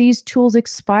gloom, if these tools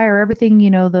expire, everything,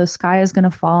 the sky is going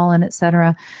to fall and et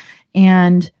cetera.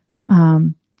 And,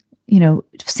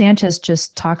 Sanchez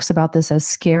just talks about this as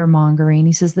scaremongering.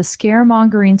 He says the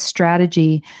scaremongering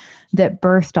strategy that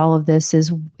birthed all of this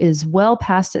is well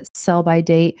past its sell-by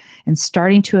date and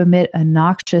starting to emit a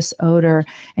noxious odor.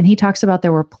 And he talks about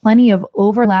there were plenty of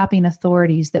overlapping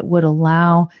authorities that would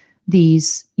allow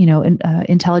these,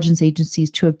 intelligence agencies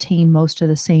to obtain most of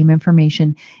the same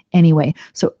information anyway.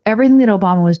 So everything that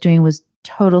Obama was doing was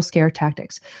total scare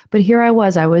tactics. But here I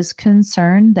was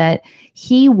concerned that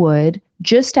he would,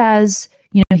 just as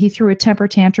he threw a temper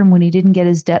tantrum when he didn't get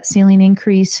his debt ceiling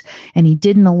increase, and he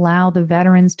didn't allow the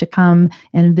veterans to come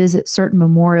and visit certain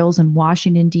memorials in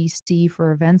Washington, D.C.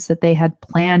 for events that they had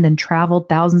planned and traveled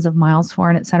thousands of miles for,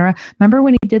 and et cetera. Remember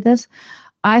when he did this?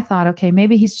 I thought, okay,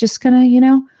 maybe he's just going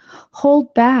to,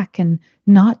 hold back and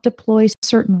not deploy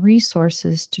certain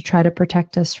resources to try to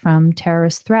protect us from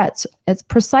terrorist threats. It's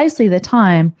precisely the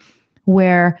time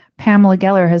where Pamela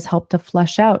Geller has helped to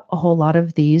flesh out a whole lot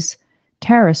of these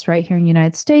terrorists right here in the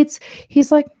United States.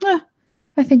 He's like,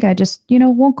 I think I just,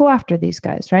 won't go after these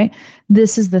guys, right?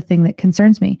 This is the thing that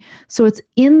concerns me. So it's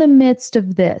in the midst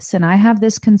of this, and I have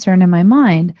this concern in my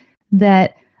mind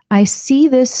that I see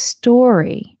this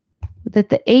story that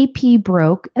the AP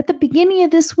broke at the beginning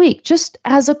of this week, just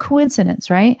as a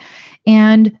coincidence, right?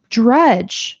 And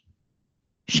Drudge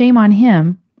shame on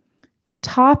him.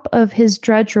 Top of his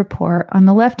Drudge report on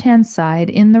the left-hand side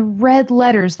in the red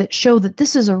letters that show that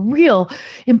this is a real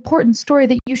important story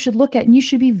that you should look at and you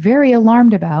should be very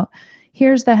alarmed about.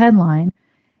 Here's the headline: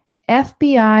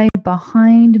 FBI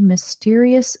behind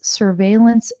mysterious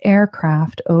surveillance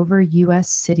aircraft over U.S.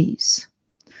 cities.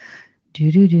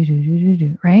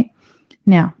 Right?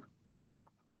 Now,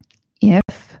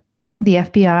 if the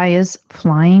FBI is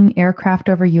flying aircraft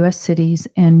over U.S. cities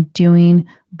and doing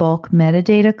bulk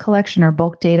metadata collection or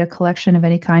bulk data collection of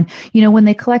any kind. When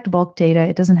they collect bulk data,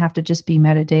 it doesn't have to just be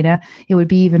metadata. It would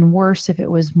be even worse if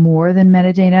it was more than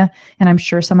metadata. And I'm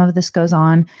sure some of this goes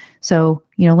on. So,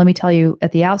 let me tell you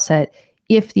at the outset,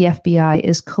 if the FBI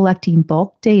is collecting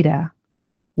bulk data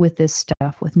with this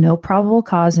stuff, with no probable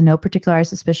cause and no particularized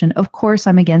suspicion, of course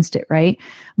I'm against it, right?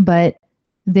 But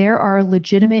there are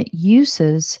legitimate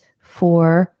uses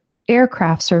for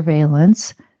aircraft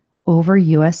surveillance over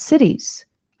U.S. cities.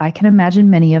 I can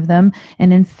imagine many of them.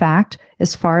 And in fact,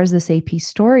 as far as this AP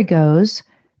story goes,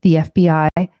 the FBI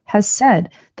has said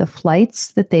the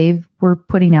flights that they were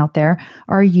putting out there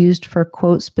are used for,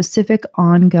 quote, specific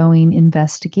ongoing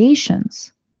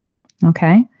investigations.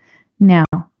 Okay? Now,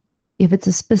 if it's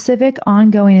a specific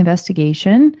ongoing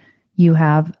investigation, you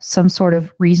have some sort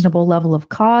of reasonable level of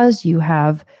cause, you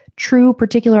have true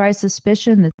particularized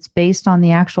suspicion that's based on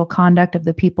the actual conduct of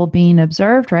the people being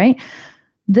observed, right?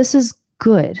 This is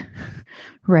good,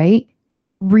 right?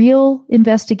 Real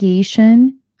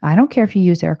investigation. I don't care if you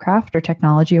use aircraft or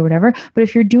technology or whatever, but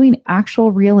if you're doing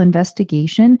actual real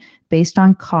investigation based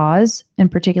on cause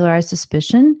and particularized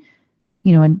suspicion,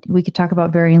 and we could talk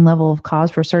about varying level of cause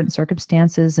for certain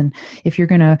circumstances. And if you're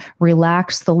going to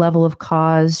relax the level of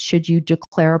cause, should you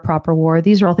declare a proper war?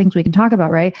 These are all things we can talk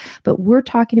about, right? But we're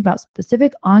talking about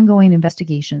specific ongoing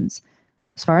investigations.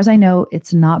 As far as I know,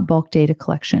 it's not bulk data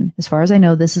collection. As far as I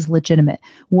know, this is legitimate.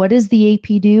 What does the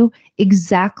AP do?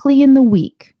 Exactly in the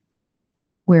week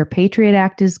where Patriot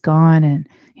Act is gone and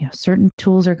certain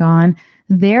tools are gone,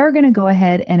 they're going to go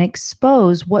ahead and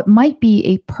expose what might be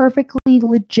a perfectly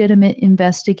legitimate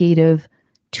investigative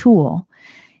tool.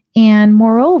 And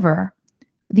moreover,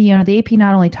 the AP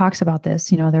not only talks about this,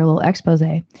 their little expose,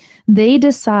 they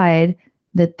decide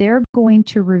that they're going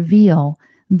to reveal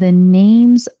the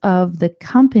names of the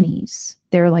companies,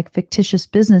 they're like fictitious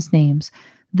business names,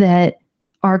 that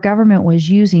our government was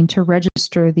using to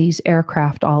register these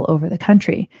aircraft all over the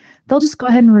country. They'll just go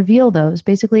ahead and reveal those,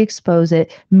 basically expose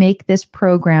it, make this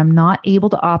program not able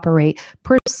to operate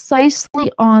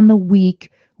precisely on the week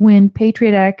when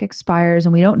Patriot Act expires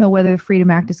and we don't know whether the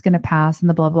Freedom Act is going to pass and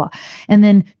the blah, blah. And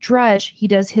then Drudge, he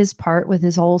does his part with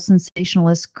his whole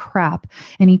sensationalist crap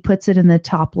and he puts it in the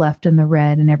top left and the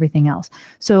red and everything else.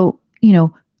 So,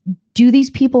 do these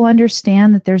people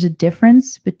understand that there's a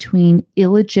difference between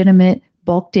illegitimate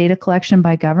bulk data collection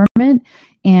by government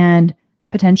and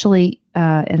potentially,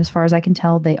 and as far as I can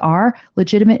tell, they are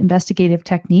legitimate investigative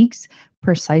techniques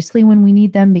precisely when we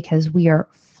need them because we are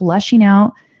flushing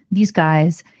out these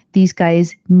guys. These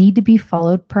guys need to be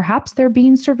followed. Perhaps they're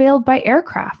being surveilled by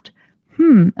aircraft.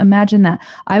 Imagine that.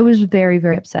 I was very,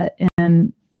 very upset,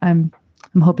 and I'm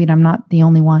hoping I'm not the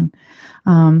only one.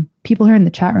 People here in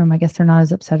the chat room, I guess they're not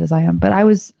as upset as I am, but I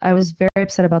was very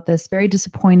upset about this, very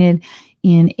disappointed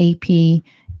in AP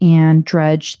and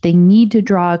Drudge. They need to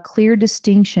draw a clear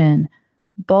distinction.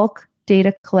 Bulk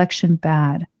data collection,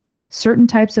 bad. Certain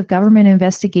types of government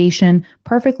investigation,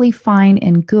 perfectly fine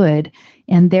and good.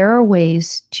 And there are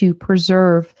ways to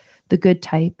preserve the good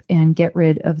type and get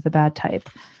rid of the bad type.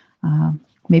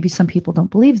 Maybe some people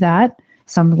don't believe that.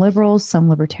 Some liberals, some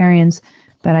libertarians,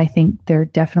 but I think there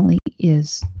definitely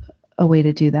is a way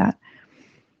to do that.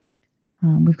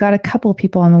 We've got a couple of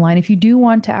people on the line. If you do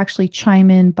want to actually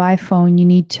chime in by phone, you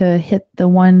need to hit the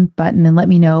one button and let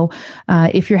me know.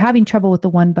 If you're having trouble with the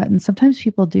one button, sometimes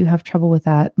people do have trouble with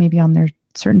that, maybe on their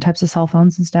certain types of cell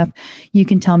phones and stuff. You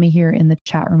can tell me here in the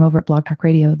chat room over at Blog Talk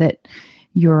Radio that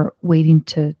you're waiting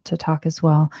to talk as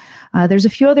well. There's a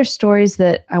few other stories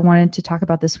that I wanted to talk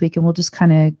about this week, and we'll just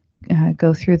kind of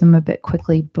go through them a bit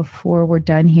quickly before we're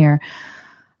done here.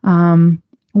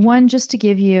 One, just to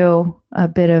give you a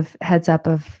bit of heads up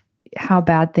of how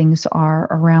bad things are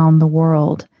around the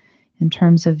world in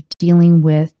terms of dealing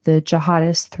with the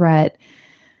jihadist threat.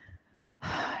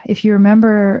 If you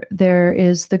remember, there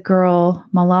is the girl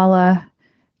Malala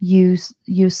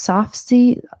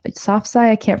Yousafzai,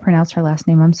 I can't pronounce her last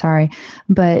name, I'm sorry,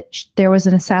 but there was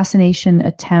an assassination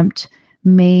attempt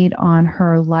made on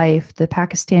her life, the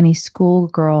Pakistani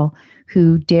schoolgirl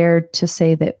who dared to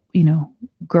say that,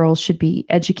 girls should be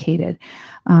educated.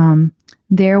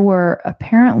 There were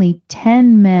apparently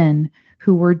 10 men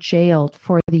who were jailed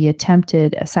for the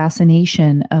attempted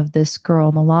assassination of this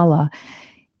girl, Malala.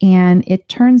 And it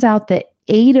turns out that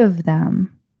 8 of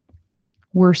them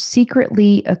were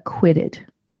secretly acquitted.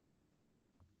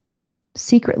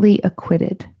 Secretly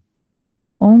acquitted.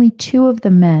 Only 2 of the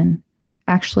men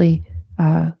actually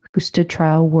who stood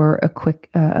trial were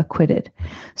acquitted.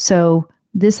 So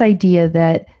this idea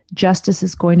that justice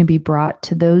is going to be brought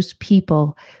to those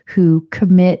people who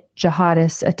commit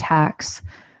jihadist attacks,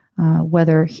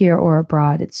 whether here or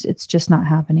abroad, it's just not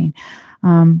happening.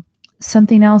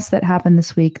 Something else that happened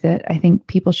this week that I think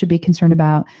people should be concerned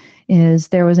about is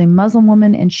there was a Muslim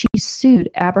woman and she sued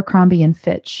Abercrombie and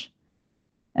Fitch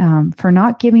for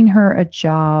not giving her a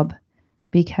job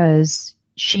because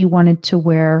she wanted to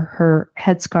wear her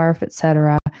headscarf,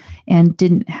 etc., and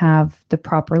didn't have the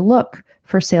proper look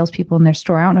for salespeople in their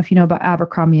store. I don't know if you know about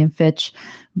Abercrombie and Fitch,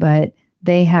 but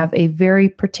they have a very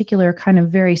particular kind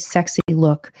of very sexy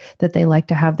look that they like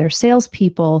to have their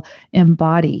salespeople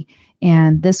embody.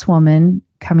 And this woman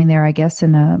coming there, I guess,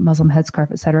 in a Muslim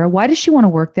headscarf, etc. Why does she want to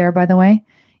work there, by the way,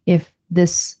 if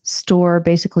this store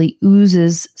basically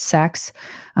oozes sex?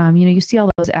 You see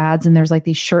all those ads and there's like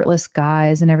these shirtless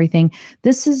guys and everything.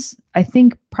 This is, I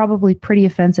think, probably pretty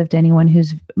offensive to anyone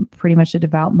who's pretty much a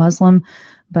devout Muslim.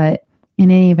 But in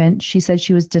any event, she said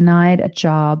she was denied a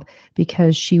job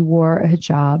because she wore a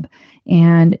hijab.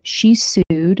 And she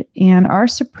sued, and our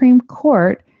Supreme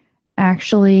Court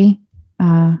actually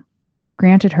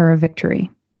granted her a victory.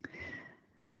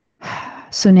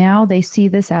 So now they see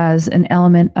this as an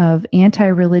element of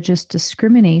anti-religious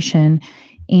discrimination.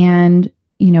 And,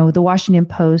 the Washington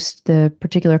Post, the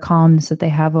particular columnist that they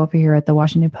have over here at the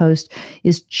Washington Post,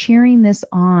 is cheering this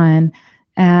on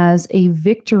as a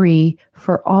victory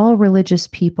for all religious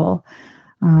people.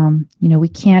 We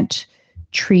can't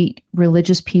treat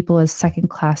religious people as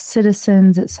second-class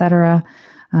citizens, etc.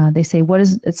 They say what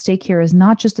is at stake here is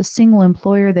not just a single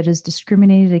employer that is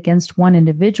discriminated against one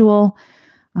individual.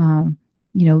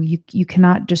 You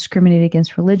cannot discriminate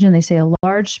against religion. They say a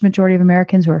large majority of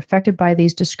Americans who are affected by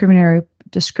these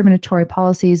discriminatory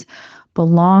policies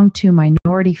belong to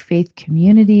minority faith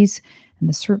communities. And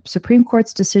the Supreme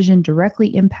Court's decision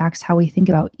directly impacts how we think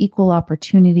about equal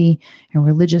opportunity and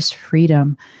religious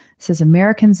freedom. It says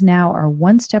Americans now are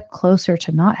one step closer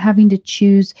to not having to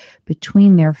choose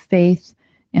between their faith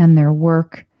and their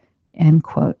work, end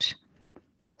quote.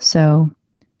 So,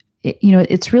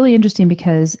 it's really interesting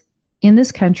because in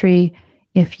this country,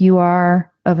 if you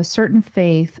are of a certain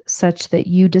faith such that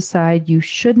you decide you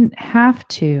shouldn't have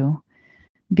to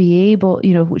be able,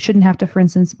 shouldn't have to, for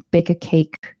instance, bake a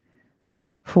cake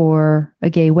for a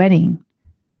gay wedding,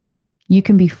 you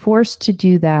can be forced to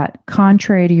do that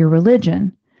contrary to your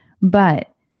religion. But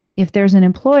if there's an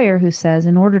employer who says,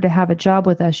 in order to have a job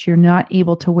with us, you're not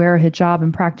able to wear a hijab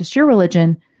and practice your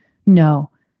religion, no,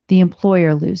 the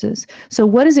employer loses. So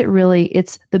what is it really?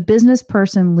 It's the business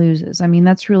person loses. I mean,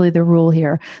 that's really the rule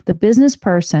here. The business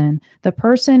person, the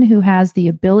person who has the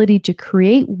ability to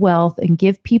create wealth and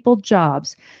give people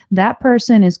jobs, that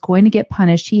person is going to get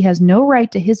punished. He has no right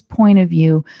to his point of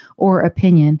view or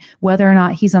opinion, whether or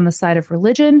not he's on the side of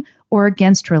religion or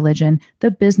against religion.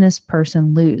 The business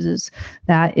person loses.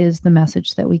 That is the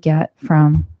message that we get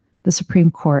from the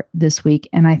Supreme Court this week,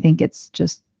 and I think it's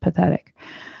just pathetic.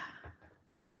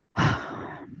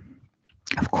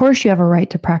 Of course, you have a right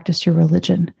to practice your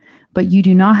religion, but you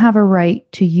do not have a right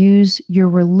to use your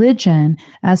religion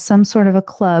as some sort of a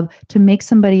club to make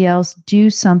somebody else do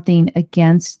something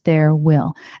against their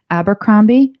will.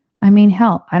 Abercrombie,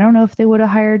 hell, I don't know if they would have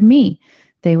hired me.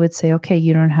 They would say, okay,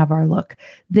 you don't have our look.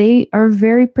 They are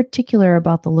very particular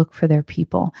about the look for their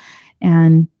people.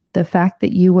 And the fact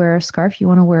that you wear a scarf, you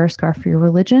want to wear a scarf for your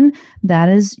religion, that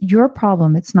is your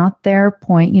problem. It's not their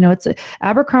point.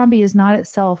 Abercrombie is not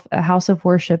itself a house of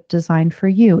worship designed for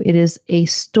you. It is a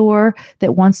store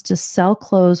that wants to sell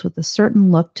clothes with a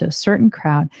certain look to a certain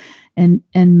crowd and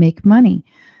make money.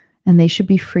 And they should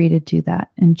be free to do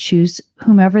that and choose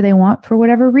whomever they want for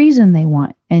whatever reason they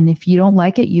want. And if you don't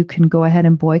like it, you can go ahead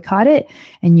and boycott it,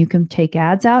 and you can take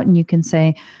ads out and you can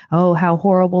say, oh, how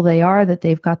horrible they are that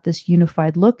they've got this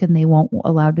unified look and they won't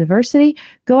allow diversity.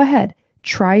 Go ahead.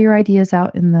 Try your ideas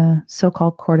out in the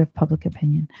so-called court of public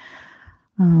opinion.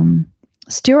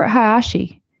 Stuart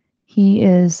Hayashi, he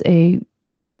is a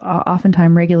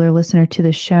oftentimes regular listener to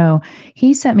the show.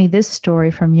 He sent me this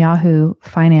story from Yahoo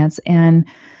Finance, and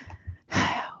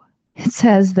it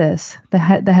says this, the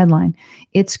headline: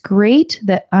 "It's great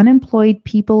that unemployed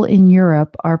people in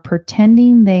Europe are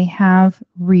pretending they have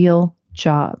real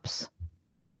jobs."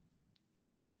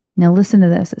 Now listen to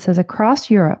this. It says, across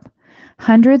Europe,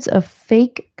 hundreds of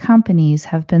fake companies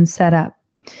have been set up.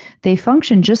 They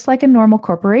function just like a normal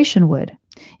corporation would.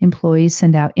 Employees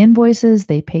send out invoices,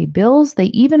 they pay bills, they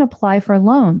even apply for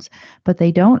loans, but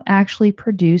they don't actually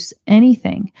produce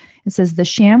anything. It says the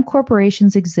sham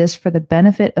corporations exist for the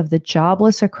benefit of the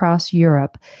jobless across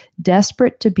Europe,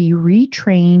 desperate to be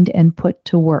retrained and put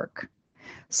to work.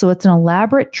 So it's an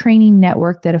elaborate training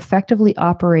network that effectively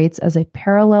operates as a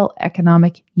parallel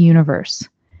economic universe.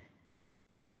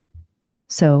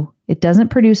 So it doesn't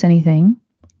produce anything.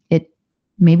 It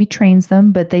maybe trains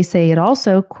them, but they say it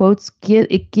also, quotes,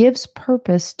 it gives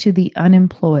purpose to the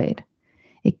unemployed.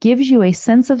 It gives you a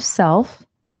sense of self,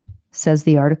 says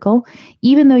the article,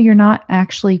 even though you're not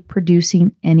actually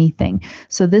producing anything.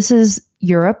 So this is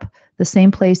Europe, the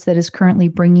same place that is currently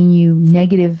bringing you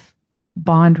negative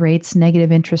bond rates,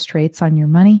 negative interest rates on your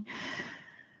money.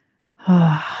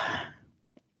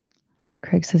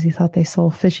 Craig says he thought they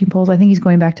sold fishing poles. I think he's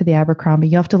going back to the Abercrombie.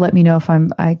 You have to let me know if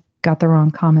I got the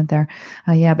wrong comment there.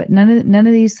 Yeah, but none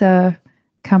of these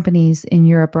companies in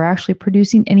Europe are actually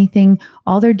producing anything.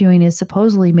 All they're doing is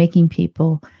supposedly making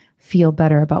people feel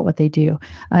better about what they do.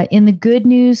 In the good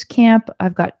news camp,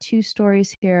 I've got two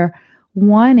stories here.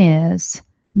 One is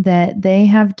that they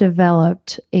have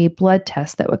developed a blood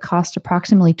test that would cost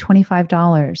approximately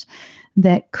 $25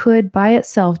 that could by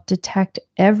itself detect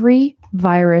every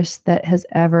virus that has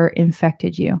ever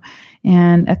infected you.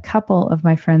 And a couple of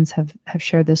my friends have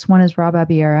shared this. One is Rob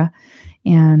Abiera,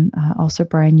 and also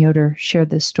Brian Yoder shared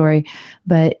this story.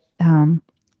 But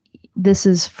this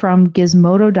is from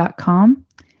gizmodo.com.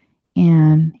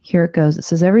 And here it goes. It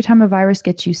says, every time a virus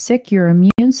gets you sick, your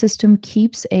immune system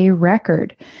keeps a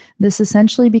record. This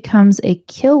essentially becomes a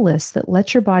kill list that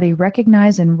lets your body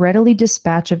recognize and readily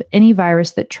dispatch of any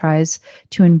virus that tries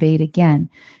to invade again.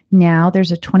 Now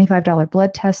there's a $25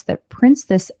 blood test that prints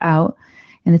this out,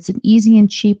 and it's an easy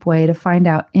and cheap way to find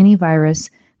out any virus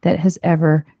that has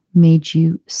ever made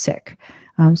you sick.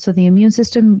 So the immune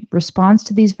system responds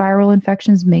to these viral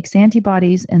infections, makes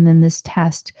antibodies, and then this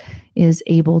test is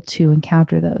able to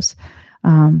encounter those.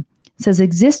 It says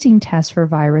existing tests for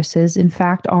viruses, in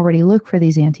fact, already look for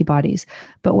these antibodies.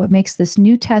 But what makes this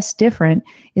new test different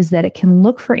is that it can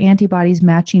look for antibodies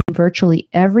matching virtually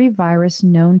every virus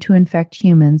known to infect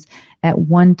humans at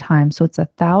one time. So it's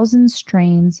 1,000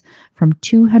 strains from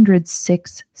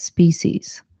 206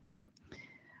 species.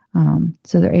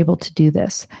 So they're able to do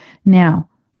this. Now,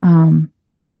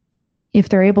 if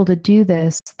they're able to do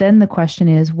this, then the question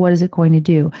is, what is it going to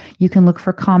do? You can look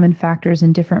for common factors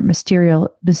in different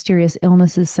mysterious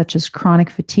illnesses, such as chronic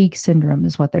fatigue syndrome,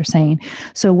 is what they're saying.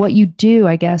 So what you do,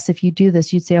 I guess, if you do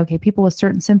this, you'd say, okay, people with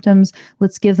certain symptoms,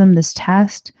 let's give them this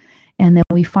test. And then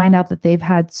we find out that they've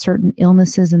had certain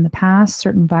illnesses in the past,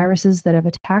 certain viruses that have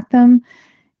attacked them.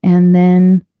 And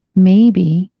then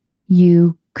maybe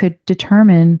you could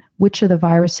determine which of the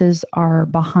viruses are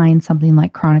behind something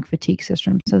like chronic fatigue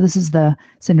syndrome. So this is the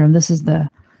syndrome. This is the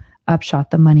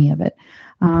upshot, the money of it.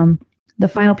 The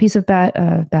final piece of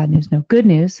good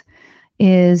news,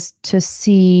 is to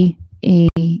see a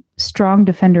strong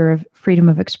defender of freedom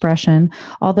of expression.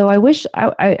 Although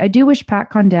I do wish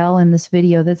Pat Condell in this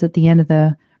video that's at the end of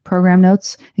the program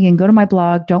notes. Again, go to my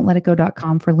blog,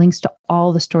 don'tletitgo.com, for links to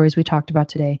all the stories we talked about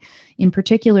today. In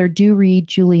particular, do read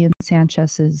Julian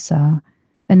Sanchez's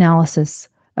analysis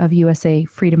of USA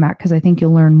Freedom Act, because I think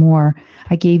you'll learn more.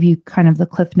 I gave you kind of the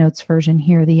Cliff Notes version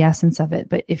here, the essence of it,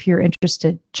 but if you're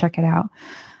interested, check it out.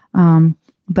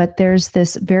 But there's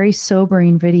this very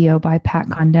sobering video by Pat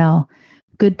Condell,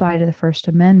 Goodbye to the First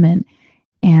Amendment.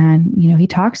 And, he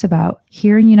talks about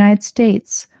here in the United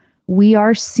States, we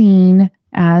are seen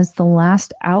as the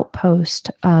last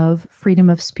outpost of freedom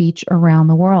of speech around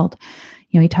the world.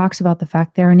 He talks about the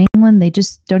fact there in England, they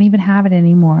just don't even have it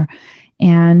anymore.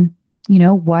 And,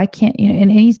 why can't, and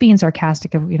he's being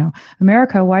sarcastic of,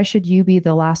 America, why should you be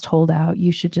the last holdout?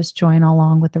 You should just join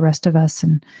along with the rest of us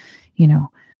and,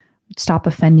 stop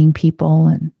offending people.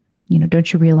 And,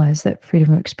 don't you realize that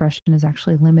freedom of expression is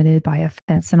actually limited by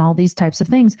offense and all these types of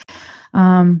things?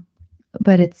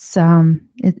 But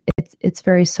it's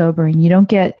very sobering. You don't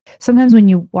get, sometimes when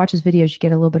you watch his videos, you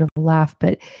get a little bit of a laugh,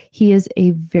 but he is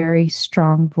a very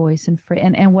strong voice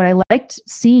and what I liked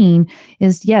seeing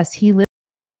is, yes, he lives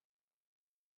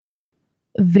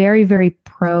a very, very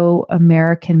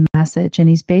pro-American message, and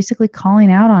he's basically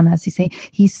calling out on us.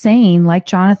 He's saying, like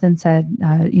Jonathan said,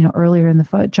 earlier in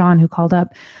the John who called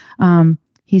up,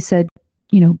 he said,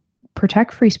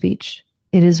 protect free speech.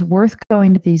 It is worth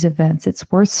going to these events. It's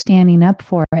worth standing up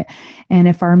for it. And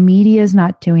if our media is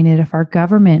not doing it, if our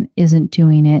government isn't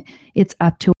doing it, it's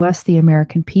up to us, the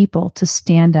American people, to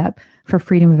stand up for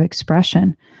freedom of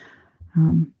expression.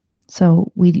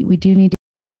 So we do need to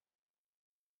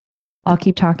I'll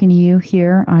keep talking to you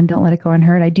here on Don't Let It Go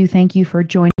Unheard. I do thank you for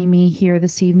joining me here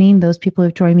this evening. Those people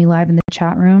who've joined me live in the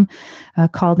chat room,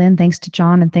 called in. Thanks to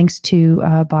John and thanks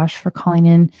to Bosch for calling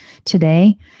in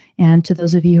today. And to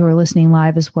those of you who are listening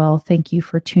live as well, thank you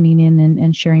for tuning in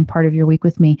and sharing part of your week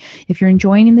with me. If you're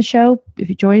enjoying the show,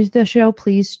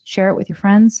 please share it with your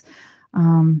friends.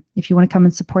 If you want to come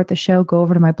and support the show, go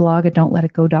over to my blog at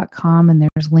don'tletitgo.com, and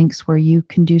there's links where you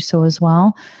can do so as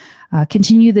well.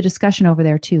 Continue the discussion over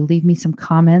there too. Leave me some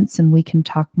comments and we can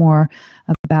talk more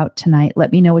about tonight.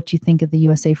 Let me know what you think of the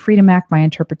USA Freedom Act, my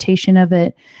interpretation of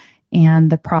it, and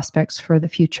the prospects for the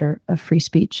future of free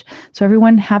speech. So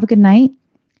everyone, have a good night,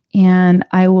 and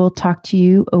I will talk to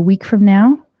you a week from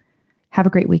now. Have a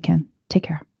great weekend. Take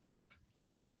care.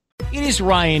 It is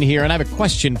Ryan here, and I have a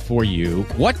question for you.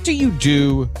 What do you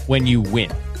do when you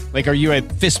win? Like, are you a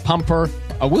fist pumper,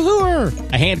 a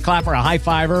woohooer, a hand clapper, a high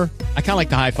fiver? I kind of like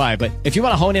the high five, but if you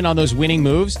want to hone in on those winning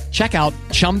moves, check out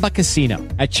Chumba Casino.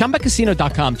 At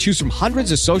ChumbaCasino.com, choose from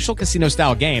hundreds of social casino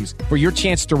style games for your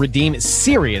chance to redeem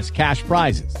serious cash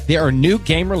prizes. There are new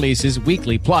game releases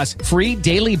weekly, plus free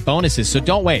daily bonuses. So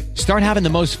don't wait. Start having the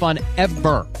most fun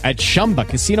ever at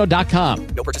ChumbaCasino.com.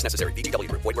 No purchase necessary. VGW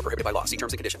Group. Void where prohibited by law. See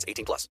terms and conditions. 18+.